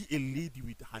to see a lady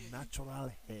with her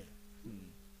natural hair,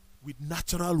 with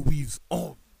natural weaves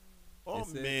on. Oh,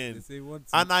 man. They say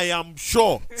And I am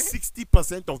sure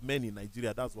 60% of men in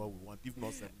Nigeria, that's what we want, if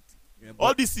not 70.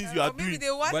 All these things you are Or maybe doing, they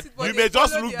want but it, but you they may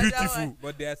just follow look the other beautiful. one.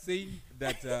 but they are saying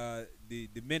that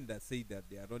the men that say that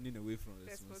they are running away from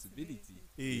responsibility.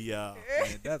 Yeah.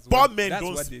 That's Poor what, men that's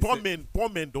don't. what they Poor said. men. Poor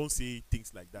men don't say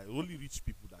things like that. Only rich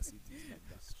people that say things like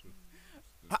that. That's true.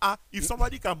 If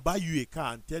somebody can buy you a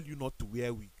car and tell you not to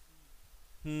wear wig,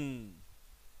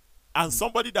 and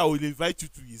somebody that will invite you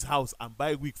to his house and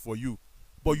buy wig for you,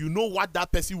 but you know what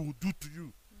that person will do to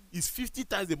you is 50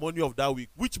 times the money of that wig.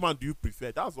 Which man do you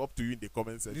prefer? That's up to you in the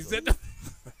comment section. He said,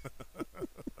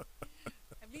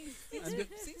 I mean,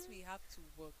 since we have to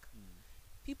work,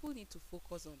 people need to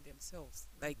focus on themselves.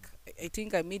 Like, I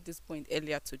think I made this point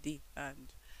earlier today,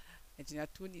 and Engineer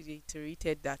Tony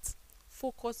reiterated that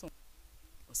focus on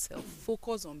yourself,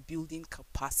 focus on building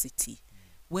capacity.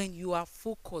 When you are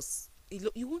focused,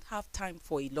 you won't have time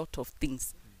for a lot of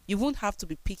things. You won't have to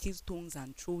be picking stones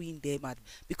and throwing them at,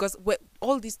 because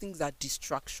all these things are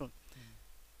distraction.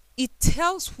 It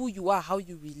tells who you are, how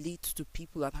you relate to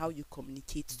people, and how you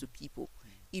communicate to people.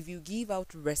 If you give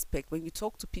out respect, when you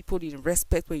talk to people in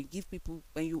respect, when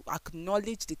you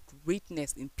acknowledge the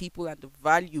greatness in people and the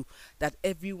value that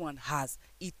everyone has,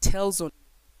 it tells on.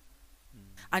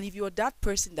 And if you're that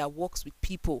person that works with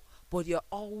people, but you're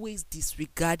always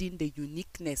disregarding the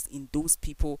uniqueness in those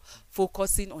people,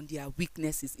 focusing on their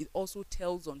weaknesses, it also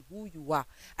tells on who you are.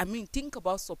 I mean, think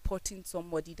about supporting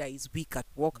somebody that is weak at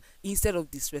work instead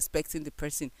of disrespecting the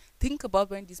person. Think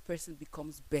about when this person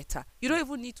becomes better. You don't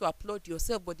even need to applaud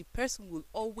yourself, but the person will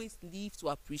always live to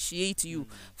appreciate you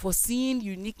for seeing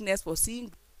uniqueness, for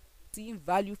seeing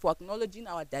value, for acknowledging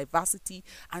our diversity,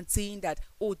 and saying that,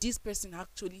 oh, this person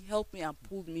actually helped me and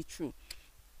pulled me through.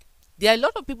 There are a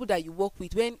lot of people that you work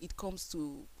with when it comes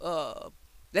to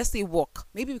let's say work,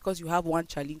 maybe because you have one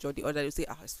challenge or the other, you say,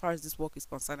 as far as this work is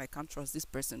concerned, I can't trust this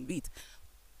person with.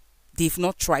 They've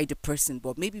not tried the person,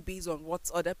 but maybe based on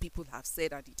what other people have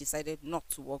said, and they decided not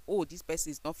to work. Oh, this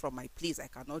person is not from my place, I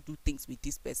cannot do things with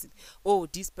this person. Oh,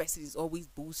 this person is always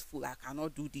boastful, I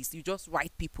cannot do this. You just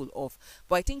write people off.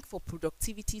 But I think for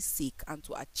productivity's sake and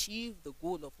to achieve the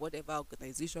goal of whatever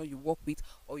organization you work with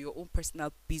or your own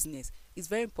personal business, it's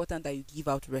very important that you give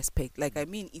out respect. Like, I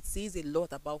mean, it says a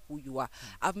lot about who you are.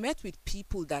 I've met with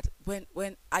people that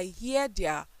when I hear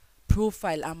their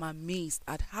profile, I'm amazed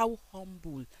at how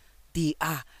humble they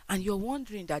are, and you're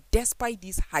wondering that despite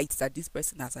these heights that this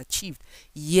person has achieved,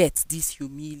 yet this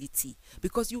humility,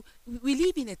 because we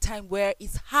live in a time where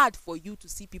it's hard for you to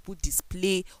see people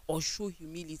display or show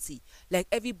humility. Like,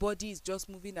 everybody is just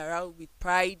moving around with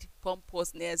pride,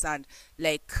 pompousness, and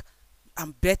like,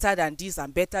 I'm better than this,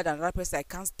 I'm better than that person, I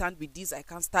can't stand with this, I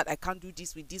can't do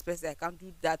this with this person, I can't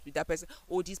do that with that person.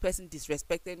 Oh, this person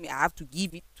disrespected me, I have to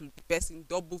give it to the person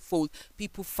double fold.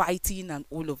 People fighting and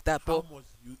all of that. How much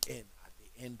you earn at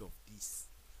the end of this?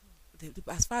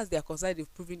 As far as they are concerned,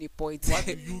 they've proven a point. What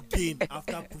do you gain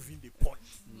after proving the point?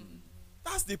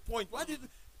 That's the point.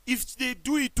 If they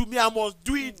do it to me, I must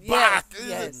do it back.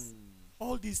 Yes.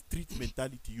 All this street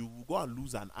mentality, you will go and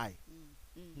lose an eye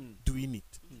doing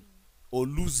it. Or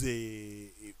lose a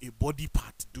body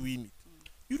part doing it.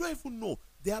 You don't even know.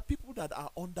 There are people that are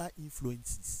under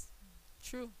influences.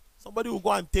 True. Somebody will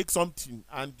go and take something,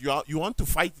 and you want to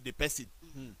fight the person.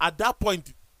 At that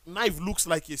point, knife looks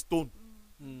like a stone.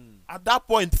 At that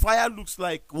point, fire looks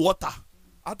like water.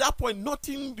 At that point,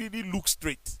 nothing really looks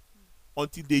straight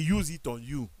until they use it on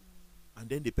you. And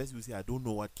then the person will say, I don't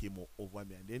know what came over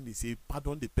me. And then they say,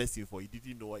 pardon the person for he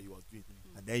didn't know what he was doing.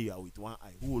 And then you are with one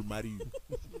eye. Who will marry you?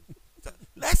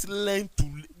 Let's learn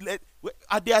to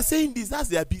they are saying this, that's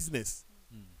their business.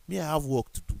 Me, I have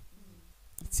work to do.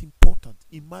 It's important.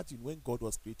 Imagine when God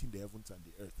was creating the heavens and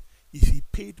the earth, if he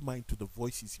paid mind to the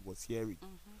voices he was hearing,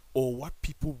 or what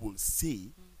people will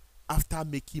say after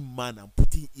making man and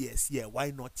putting ears here, why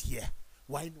not here?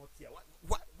 Why not here?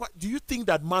 What do you think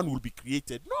that man will be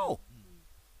created? No.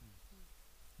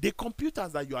 The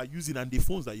computers that you are using and the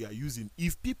phones that you are using,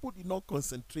 if people did not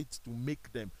concentrate to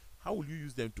make them, how will you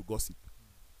use them to gossip?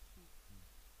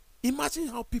 Imagine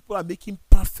how people are making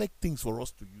perfect things for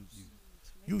us to use.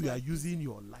 You are using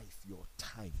your life, your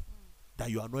time,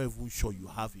 that you are not even sure you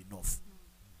have enough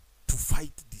to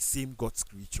fight the same God's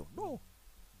creature. No.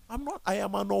 I'm not. I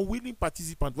am an unwilling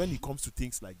participant when it comes to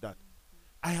things like that.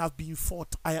 I have been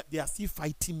fought. They are still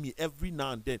fighting me every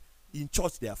now and then. In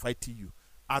church, they are fighting you.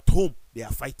 At home, they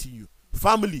are fighting you.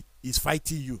 Family is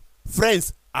fighting you.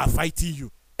 Friends are fighting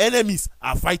you. Enemies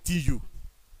are fighting you.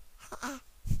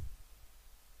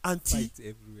 Auntie, Fight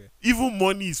everywhere. even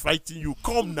money is fighting you.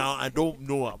 Come now. I don't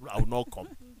know. I will not come.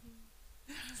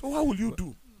 So what will you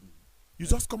do? You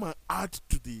just come and add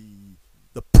to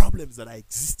the problems that are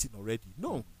existing already.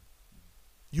 No.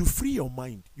 You free your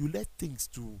mind. You let things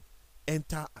to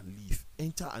enter and leave.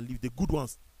 Enter and leave. The good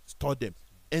ones, store them.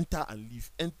 enter and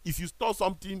leave. And if you store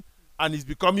something and it's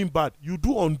becoming bad, you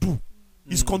do undo.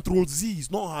 It's Control Z. It's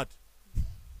not hard.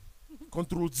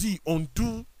 Control Z,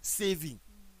 undo, saving.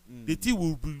 The thing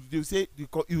will be, they'll say, you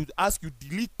would ask you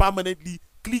delete permanently,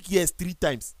 click yes 3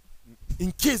 times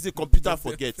in case the computer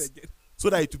forgets, so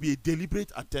that it will be a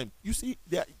deliberate attempt. You see,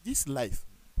 this life,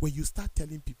 when you start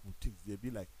telling people things, they'll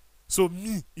be like, so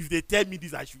me, if they tell me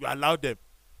this, I should allow them.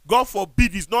 God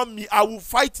forbid, it's not me, I will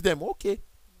fight them. Okay,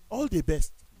 all the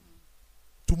best.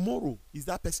 Tomorrow is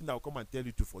that person that will come and tell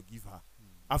you to forgive her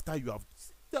after you have.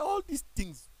 All these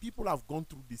things, people have gone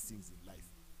through these things in life.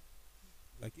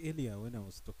 Like earlier when I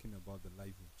was talking about the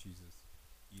life of Jesus.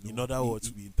 In other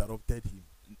words, we interrupted him.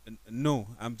 No,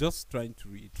 I'm just trying to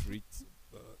reiterate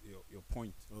your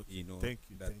point. Okay. Thank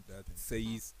you. That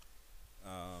says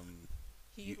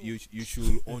you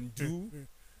should undo.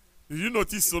 Did you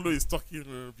notice Solo is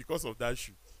talking because of that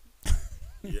shoe?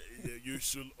 You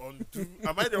should undo.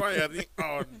 Am I the one hearing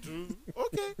undo?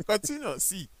 Okay, continue.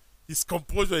 See, his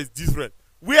composure is different.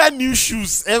 Wear new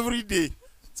shoes every day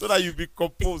so that you be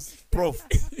composed, prof.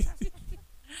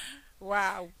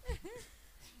 Wow.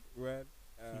 Well,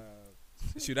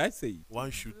 should I say it?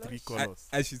 One shoe, 3 colors.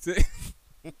 I should say.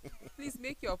 Please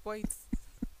make your point.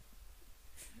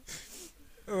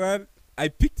 Well, I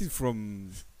picked it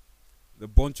from the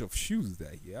bunch of shoes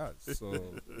that he has,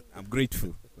 so I'm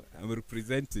grateful. I'm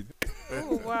represented.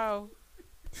 Oh wow.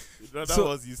 In other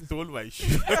words, you stole my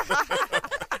shoe.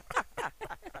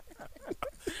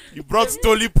 You brought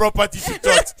stolen property to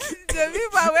church.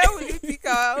 Jemima, where will you pick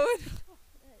our own?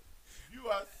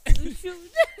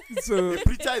 So the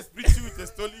preacher is preaching with a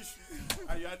stolen shoe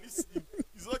and you are listening.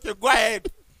 It's okay, go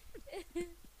ahead.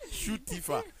 Shoe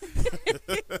thiefer.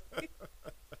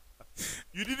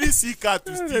 You didn't see car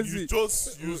to steal,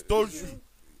 you stole shoe.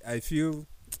 I feel,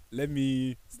 let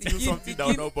me steal something that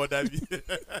will not bother me.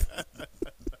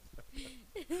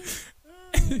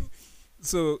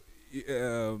 So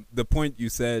the point you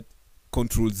said,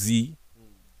 Control Z,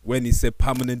 when he said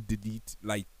permanent delete,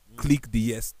 like click the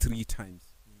yes 3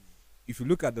 times. If you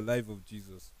look at the life of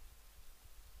Jesus,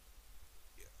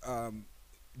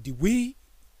 the way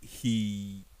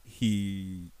he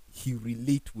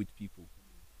relate with people,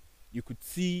 you could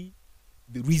see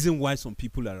the reason why some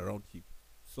people are around him.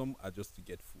 Some are just to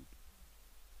get food,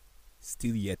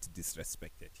 still yet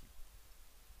disrespected him,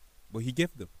 but he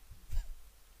gave them.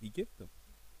 He gave them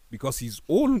because he's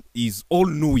all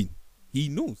knowing. He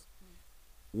knows.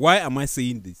 Why am I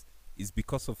saying this? It's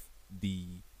because of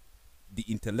the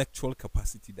intellectual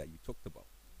capacity that you talked about.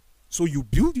 So you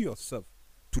build yourself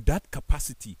to that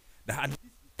capacity that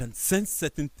you can sense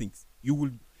certain things.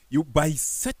 You by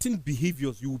certain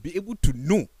behaviors, you will be able to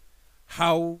know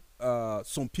how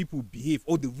some people behave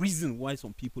or the reason why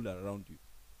some people are around you.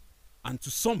 And to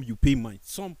some you pay mind,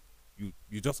 some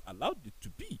you just allowed it to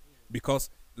be, because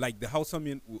like the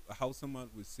Hausaman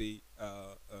will say,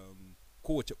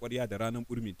 kowace ƙwarya da ranar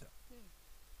urminta.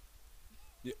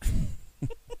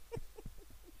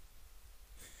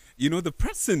 You know, the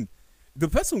person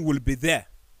will be there,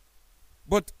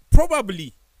 but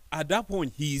probably at that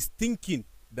point he is thinking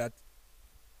that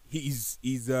he's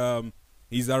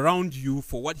around you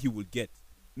for what he will get,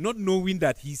 not knowing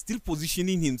that he's still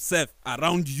positioning himself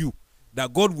around you,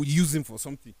 that God will use him for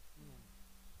something.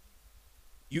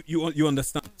 You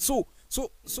understand? So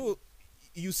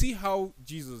you see how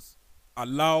Jesus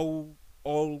allow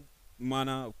all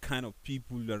manner of kind of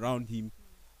people around him,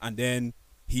 and then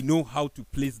he know how to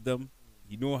place them,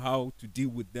 he know how to deal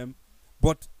with them.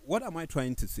 But what am I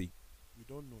trying to say? We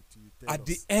don't know till you tell at us.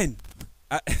 the end,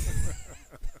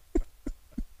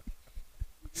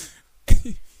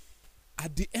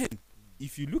 at the end,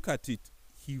 if you look at it,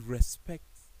 he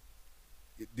respects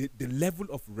the level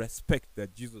of respect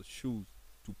that Jesus shows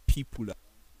to people.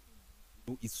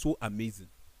 It's so amazing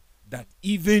that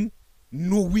even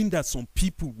knowing that some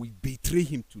people will betray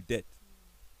him to death,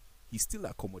 he still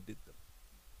accommodates them.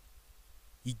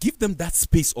 He gives them that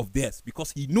space of theirs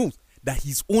because he knows that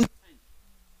his own time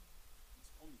is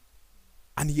coming,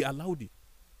 and he allowed it.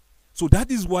 So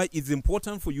that is why it's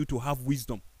important for you to have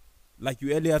wisdom, like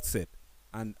you earlier said,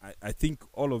 and I think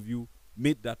all of you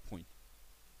made that point.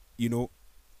 You know,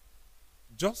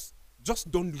 just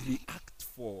don't react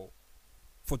for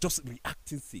just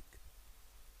reacting sake.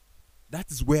 That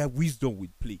is where wisdom will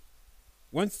play.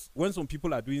 When some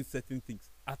people are doing certain things,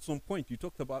 at some point you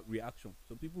talked about reaction.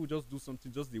 Some people will just do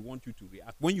something, just they want you to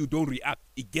react. When you don't react,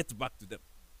 it gets back to them.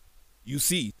 You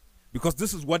see it, because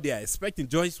this is what they are expecting.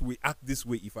 Joyce will act this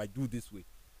way if I do this way,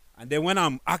 and then when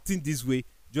I'm acting this way,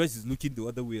 Joyce is looking the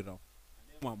other way around. And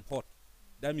then I'm hot.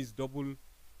 That means double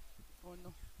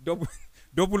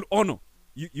honor.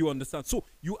 You understand? So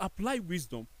you apply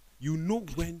wisdom, you know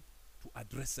when to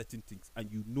address certain things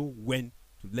and you know when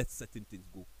to let certain things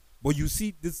go. But you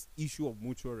see, this issue of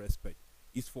mutual respect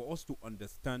is for us to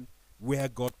understand where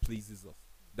God places us,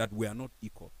 that we are not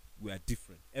equal, we are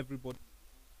different. Everybody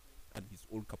and his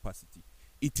own capacity.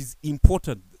 It is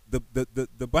important.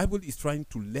 The Bible is trying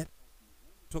to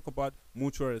talk about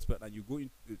mutual respect, and you go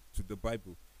into the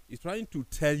Bible, it's trying to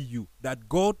tell you that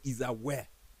God is aware.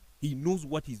 He knows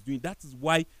what he's doing. That is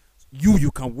why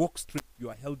you can walk straight, you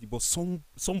are healthy, but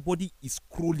somebody is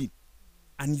crawling,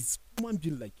 and he's human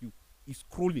being like you, is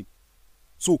crawling.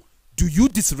 So do you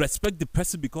disrespect the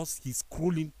person because he's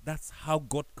crawling? That's how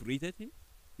God created him?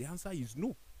 The answer is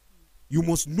no. You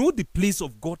must know the place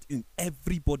of God in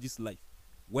everybody's life,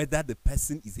 whether the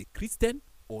person is a Christian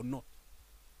or not.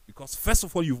 Because first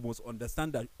of all, you must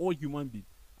understand that all human beings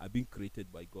are being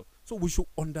created by God. So we should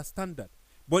understand that.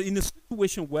 But in a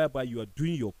situation whereby you are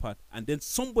doing your part and then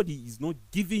somebody is not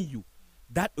giving you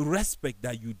that respect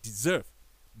that you deserve,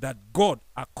 that God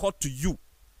accord to you,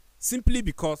 simply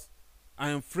because I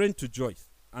am friend to Joyce,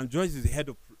 and Joyce is the head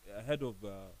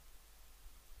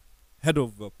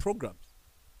of programs,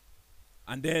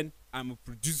 and then I'm a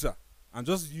producer. I'm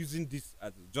just using this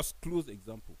as a just close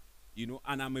example,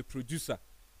 and I'm a producer.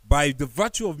 By the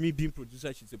virtue of me being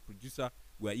producer, she's a producer,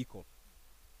 we're equal.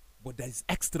 But there is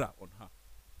extra on her.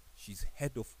 She's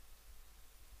head of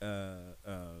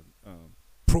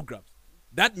programs.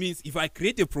 That means if I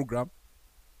create a program,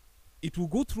 it will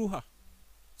go through her.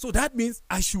 So that means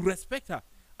I should respect her.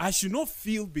 I should not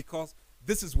feel because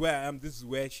this is where I am, this is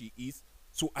where she is,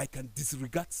 so I can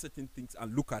disregard certain things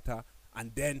and look at her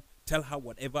and then tell her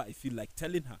whatever I feel like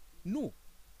telling her. No,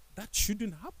 that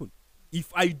shouldn't happen.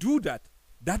 If I do that,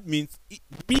 that means I'm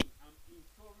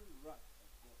incurring wrath of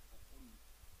God upon me.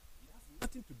 It has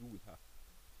nothing to do with her.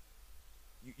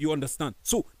 You understand?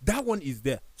 So that one is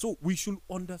there. So we should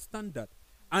understand that.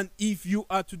 And if you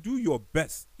are to do your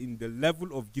best in the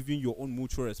level of giving your own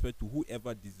mutual respect to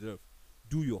whoever deserves,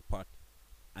 do your part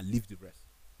and leave the rest.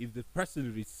 If the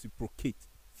person reciprocates,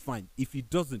 fine. If he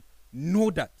doesn't,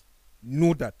 know that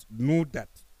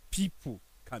people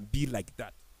can be like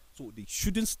that. So they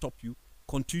shouldn't stop you.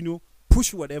 Continue,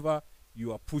 push whatever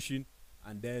you are pushing,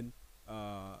 and then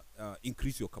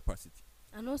increase your capacity.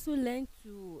 And also learn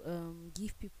to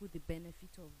give people the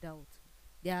benefit of doubt.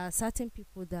 There are certain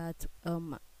people that a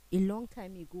long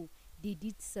time ago they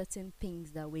did certain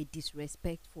things that were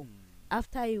disrespectful.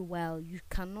 After a while, you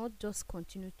cannot just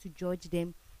continue to judge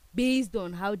them based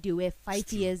on how they were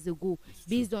 5 years ago,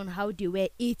 based on how they were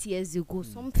 8 years ago.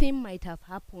 Something might have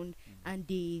happened and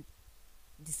they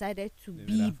decided to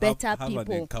be better have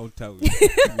people. An encounter with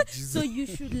Jesus. So you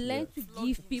should learn to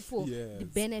give people the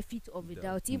benefit of the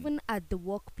doubt, even at the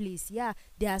workplace. Yeah,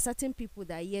 there are certain people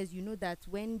that, yes, you know that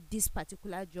when this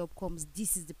particular job comes,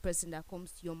 this is the person that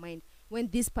comes to your mind. When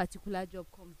this particular job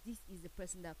comes, this is the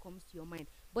person that comes to your mind.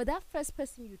 But that first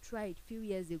person you tried a few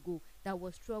years ago that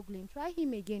was struggling, try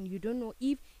him again. You don't know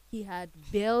if he had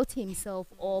built himself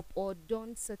up or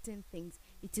done certain things.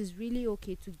 It is really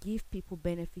okay to give people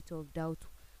benefit of doubt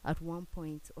at one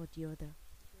point or the other.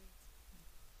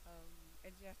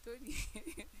 Engineer Tony.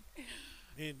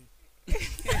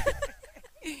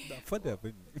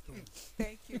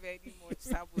 Thank you very much,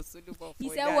 Sabo Solubo. He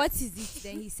said, "What is it?"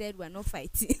 Then he said, "We're not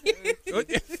fighting."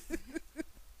 Okay.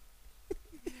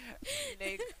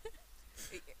 Like,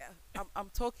 I'm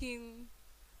talking.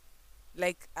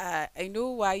 Like, I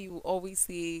know why you always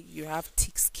say you have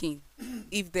thick skin.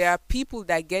 If there are people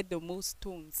that get the most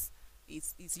stones,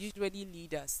 it's usually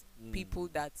leaders, people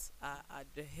that are at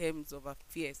the helms of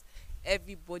affairs.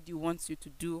 Everybody wants you to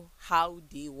do how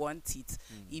they want it.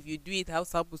 If you do it how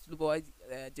Sabo Sulubo,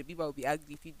 Jabiba will be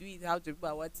angry. If you do it how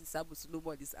Jabiba wants it, Sabo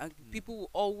Sulubo is angry. People will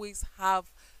always have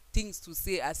things to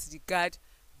say as regard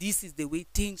this is the way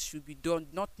things should be done,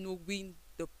 not knowing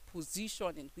the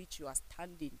position in which you are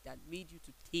standing that made you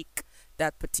to take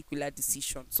that particular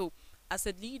decision. So as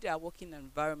a leader working in an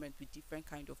environment with different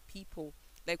kind of people,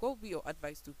 like, what would be your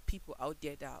advice to people out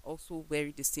there that are also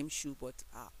wearing the same shoe but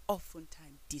are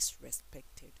oftentimes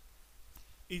disrespected?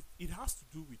 It has to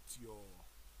do with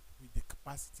the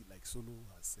capacity, like Solo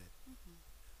has said.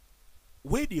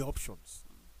 Weigh the options.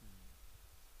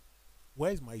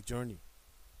 Where is my journey?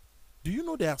 Do you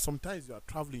know there are sometimes you are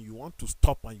traveling, you want to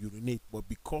stop and urinate, but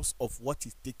because of what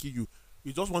is taking you,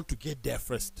 you just want to get there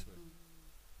first.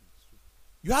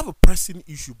 You have a pressing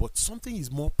issue, but something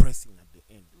is more pressing at the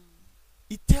end.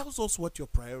 It tells us what your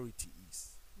priority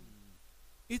is.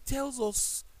 It tells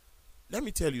us, let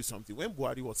me tell you something. When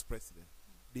Buhari was president,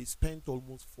 they spent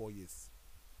almost 4 years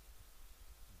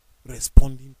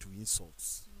responding to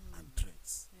insults and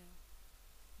threats.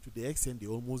 to the extent they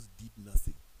almost did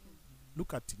nothing.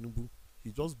 Look at Tinubu.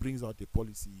 He just brings out a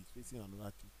policy, he's facing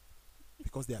another thing.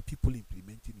 Because there are people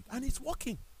implementing it. And it's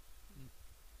working.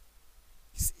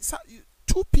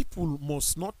 Two people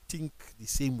must not think the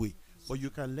same way. But you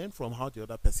can learn from how the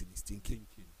other person is thinking.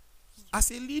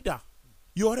 As a leader,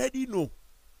 you already know.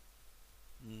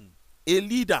 A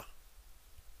leader.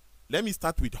 Let me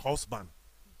start with husband.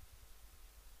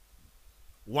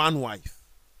 One wife.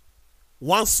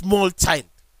 One small child.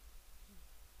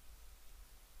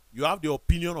 You have the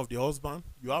opinion of the husband,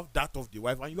 you have that of the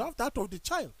wife, and you have that of the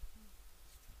child.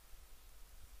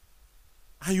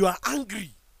 And you are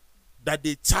angry that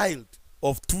the child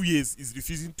of 2 years is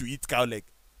refusing to eat cow leg,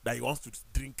 that he wants to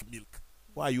drink milk.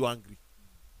 Why are you angry?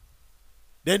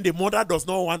 Then the mother does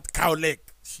not want cow leg,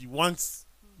 she wants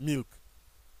milk.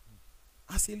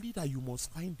 As a leader, you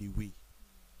must find a way.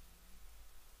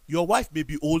 Your wife may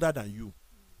be older than you,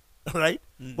 right?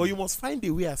 But you must find a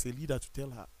way as a leader to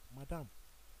tell her, Madam,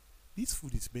 this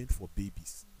food is meant for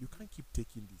babies. You can't keep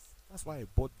taking this. That's why I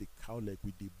bought the cow leg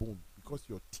with the bone, because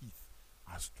your teeth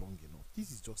are strong enough. This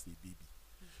is just a baby.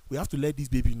 We have to let this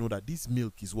baby know that this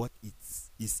milk is what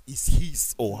is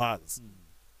his or hers.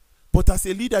 But as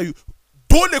a leader, you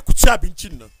don't let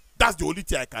that's the only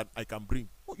thing I can bring.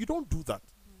 No, you don't do that.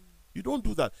 You don't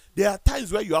do that. There are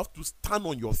times where you have to stand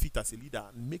on your feet as a leader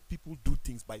and make people do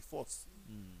things by force.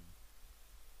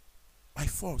 By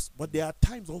force. But there are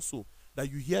times also that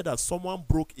you hear that someone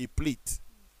broke a plate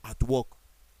at work.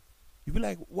 You be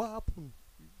like, what happened?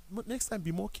 Next time,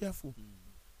 be more careful.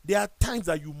 There are times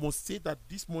that you must say that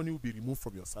this money will be removed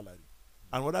from your salary.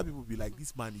 And other people will be like,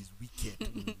 this man is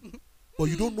wicked. But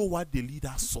you don't know what the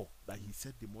leader saw, that he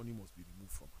said the money must be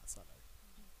removed from her salary.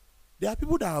 There are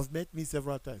people that have met me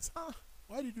several times.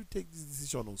 Why did you take this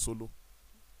decision on Solo?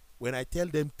 When I tell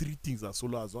them 3 things that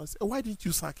Solo has done, I say, why didn't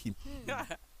you sack him?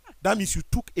 That means you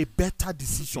took a better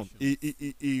decision,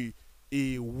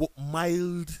 a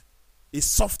mild, a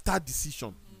softer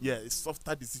decision. Yeah, a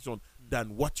softer decision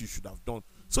than what you should have done.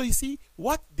 So you see,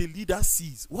 what the leader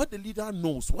sees, what the leader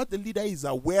knows, what the leader is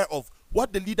aware of,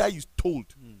 what the leader is told,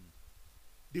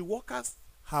 the workers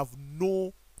have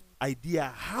no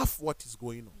idea half what is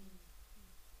going on.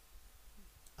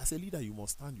 As a leader, you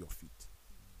must stand your feet.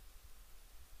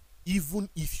 Even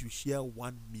if you share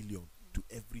 1 million to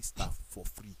every staff for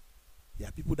free, there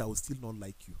are people that will still not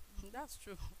like you. That's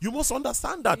true. You must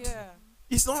understand that. Yeah.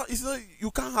 It's not,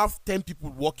 you can't have 10 people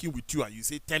working with you and you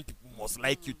say 10 people must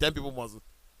like you, 10 people must.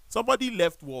 Somebody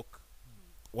left work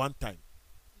one time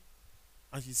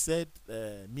and she said,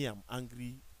 me, I'm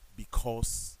angry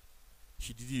because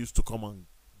she didn't used to come and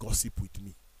gossip with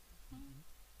me.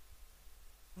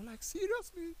 I'm like,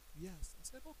 seriously? Yes. I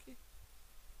said, okay.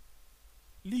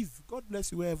 Leave. God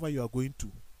bless you wherever you are going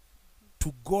to.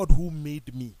 To God who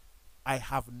made me, I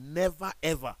have never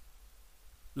ever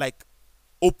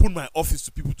opened my office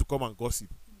to people to come and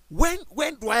gossip. When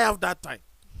do I have that time?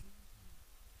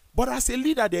 But as a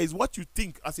leader, there is what you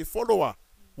think. As a follower,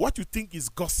 what you think is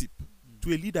gossip to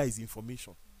a leader is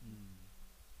information.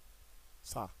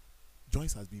 Sir,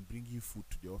 Joyce has been bringing food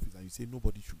to the office and you say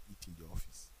nobody should eat in the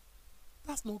office.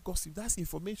 That's not gossip, that's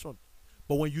information.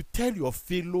 But when you tell your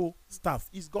fellow staff,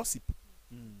 it's gossip.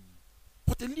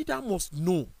 But a leader must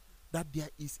know that there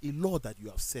is a law that you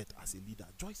have set as a leader.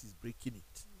 Joyce is breaking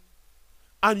it.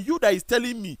 And you that is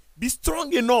telling me, be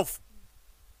strong enough.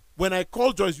 When I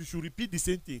call Joyce, you should repeat the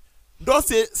same thing. Don't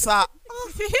say, sir.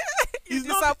 He's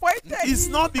disappointed. It's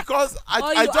not because Or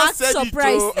I you just act said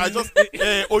surprised. it. I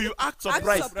just or you act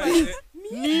surprised.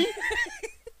 Me?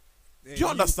 Do you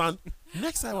understand?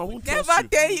 Next time I won't Never trust you.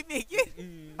 tell him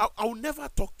again. I will never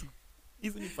talk to him.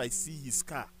 Even if I see his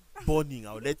car burning,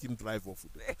 I'll let him drive off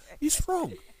with it. It's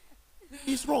wrong.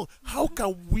 It's wrong. How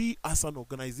can we as an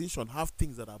organization have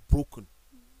things that are broken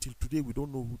till today we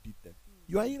don't know who did them?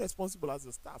 You are irresponsible as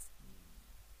a staff.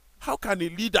 How can a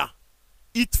leader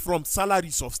eat from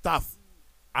salaries of staff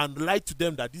and lie to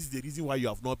them that this is the reason why you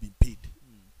have not been paid?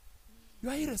 You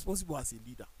are irresponsible as a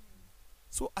leader.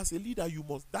 So as a leader, you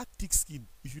must, that thick skin,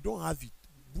 if you don't have it,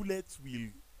 bullets will.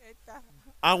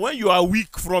 And when you are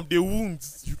weak from the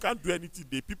wounds, you can't do anything.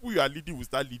 The people you are leading will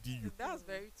start leading you. That's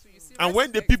very true. You see, And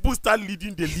when the people start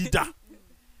leading the leader,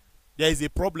 there is a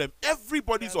problem.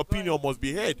 Everybody's opinion must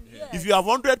be heard. If you have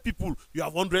 100 people, you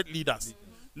have 100 leaders.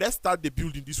 Let's start the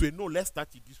building this way. No, let's start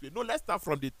it this way. No, let's start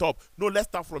from the top. No, let's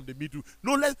start from the middle.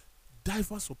 No, let's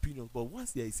diverse opinions. But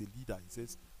once there is a leader, he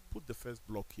says, put the first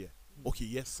block here. Okay,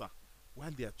 yes, sir.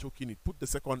 While they are choking it, put the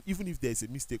second. Even if there is a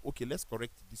mistake, okay, let's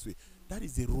correct it this way. That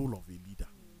is the role of a leader.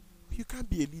 You can't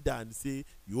be a leader and say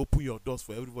you open your doors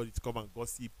for everybody to come and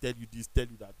gossip, tell you this, tell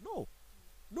you that.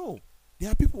 No. There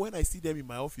are people when I see them in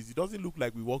my office, it doesn't look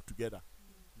like we work together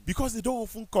because they don't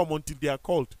often come until they are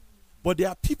called. But there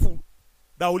are people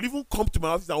that will even come to my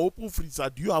office and open fridge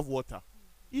and do you have water?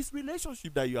 It's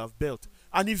relationship that you have built.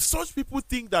 And if such people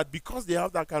think that because they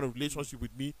have that kind of relationship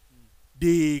with me,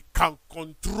 they can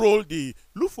control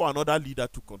look for another leader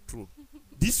to control.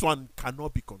 This one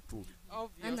cannot be controlled.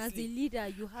 Obviously. And as a leader,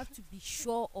 you have to be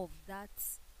sure of that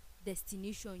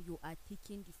destination you are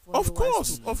taking the followers Of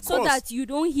course, to. of So course. that you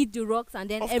don't hit the rocks and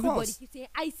then Of everybody course. keeps saying,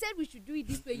 I said we should do it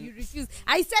this way, you refuse.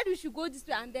 I said we should go this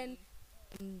way, and then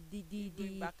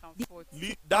Going back and the forth.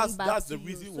 That's back the to you.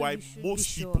 reason So why you should be most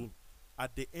sure. people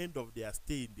at the end of their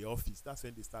stay in the office, that's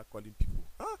when they start calling people.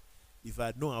 If I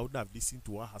had known, I wouldn't have listened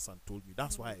to what Hassan told me.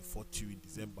 That's why I fought you in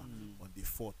December on the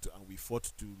 4th, and we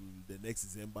fought to the next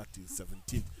December till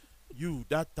 17th.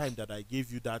 That time that I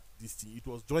gave you this thing, it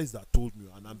was Joyce that told me,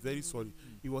 and I'm very sorry.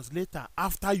 It was later,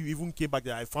 after you even came back,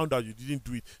 that I found out you didn't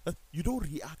do it. That you don't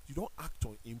react, you don't act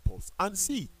on impulse. And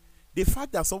see, the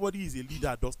fact that somebody is a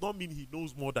leader does not mean he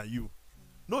knows more than you.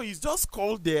 No, he's just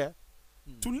called there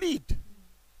to lead.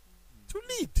 To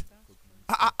lead.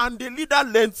 And the leader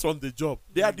learns on the job.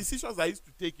 There are decisions I used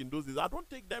to take in those days. I don't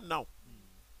take them now.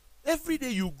 Every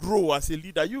day you grow as a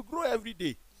leader. You grow every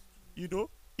day. You know,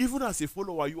 even as a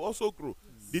follower, you also grow.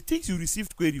 The things you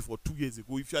received query for 2 years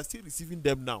ago, if you are still receiving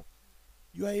them now,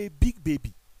 you are a big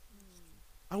baby.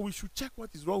 And we should check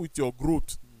what is wrong with your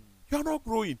growth. You are not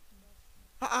growing.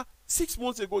 6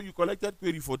 months ago, you collected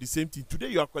query for the same thing. Today,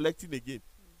 you are collecting again.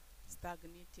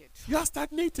 Stagnated. You are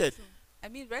stagnated. I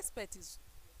mean, respect is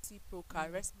reciprocal.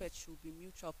 Respect should be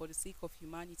mutual for the sake of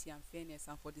humanity and fairness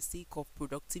and for the sake of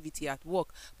productivity at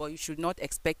work. But you should not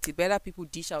expect it. Whether people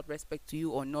dish out respect to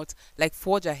you or not, like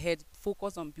forge ahead,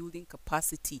 focus on building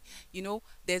capacity. You know,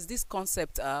 there's this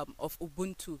concept of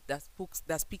Ubuntu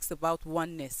that speaks about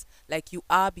oneness. Like you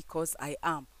are because I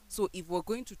am. So if we're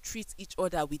going to treat each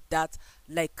other with that,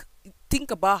 like think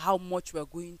about how much we're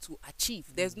going to achieve.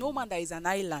 There's no man that is an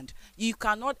island. You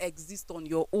cannot exist on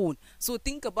your own. So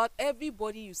think about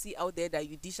everybody you see out there that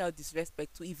you dish out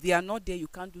disrespect to. If they are not there, you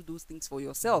can't do those things for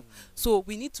yourself. So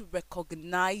we need to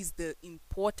recognize the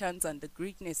importance and the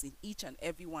greatness in each and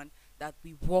everyone that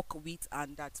we work with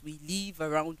and that we live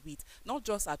around with, not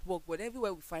just at work, but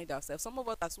everywhere we find ourselves. Some of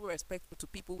us are so respectful to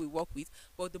people we work with,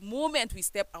 but the moment we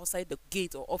step outside the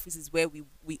gate or offices where we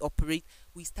operate,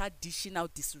 we start dishing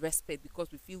out disrespect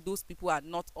because we feel those people are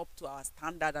not up to our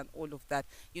standard and all of that.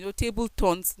 You know, table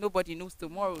turns, nobody knows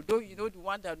tomorrow. Though you know the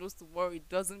one that knows tomorrow, it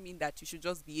doesn't mean that you should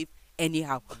just behave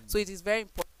anyhow. So it is very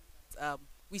important that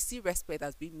we see respect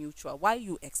as being mutual. While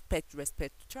you expect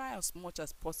respect, try as much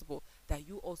as possible that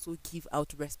you also give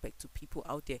out respect to people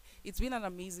out there. It's been an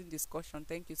amazing discussion.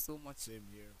 Thank you so much. Same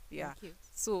here. Yeah. Thank you.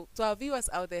 So to our viewers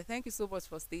out there, thank you so much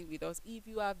for staying with us. If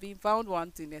you have been found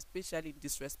wanting, especially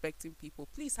disrespecting people,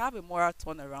 please have a moral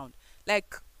turnaround.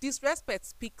 Like, disrespect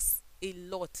speaks a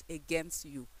lot against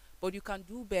you, but you can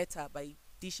do better by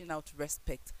dishing out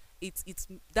respect.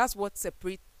 That's what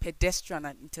separates pedestrian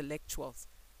and intellectuals.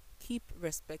 Keep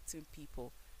respecting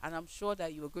people, and I'm sure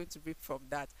that you are going to reap from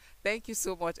that. Thank you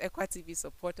so much, Ekwa TV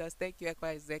supporters. Thank you,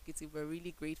 Ekwa Executive. We're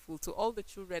really grateful to all the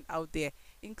children out there,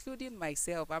 including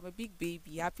myself. I'm a big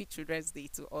baby. Happy Children's Day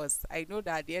to us. I know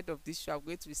that at the end of this show, I'm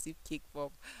going to receive cake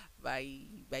from my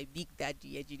big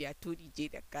daddy, Engineer Tony J.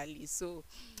 Nakali. So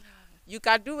you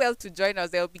can do well to join us.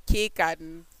 There will be cake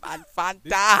and Fanta.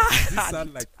 This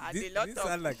sound like and this, a lot this of.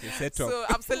 sound like a setup. So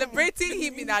I'm celebrating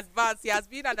him in advance. He has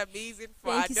been an amazing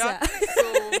Thank father. you,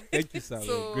 So, Thank you, sir.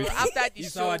 so Great. after the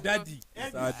It's show, our daddy.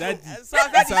 It's our daddy. So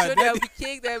after It's the our show, there will daddy. be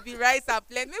cake, there will be rice and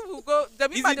plenty. Maybe we'll go.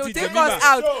 Jemima, Isn't they'll it, take Jemima? us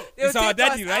out. They'll It's our take us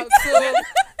daddy, right? out. So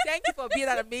thank you for being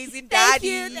an amazing daddy.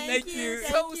 Thank you. Thank you.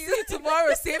 So we'll see you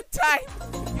tomorrow, same time.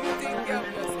 You take care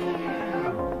of yourself.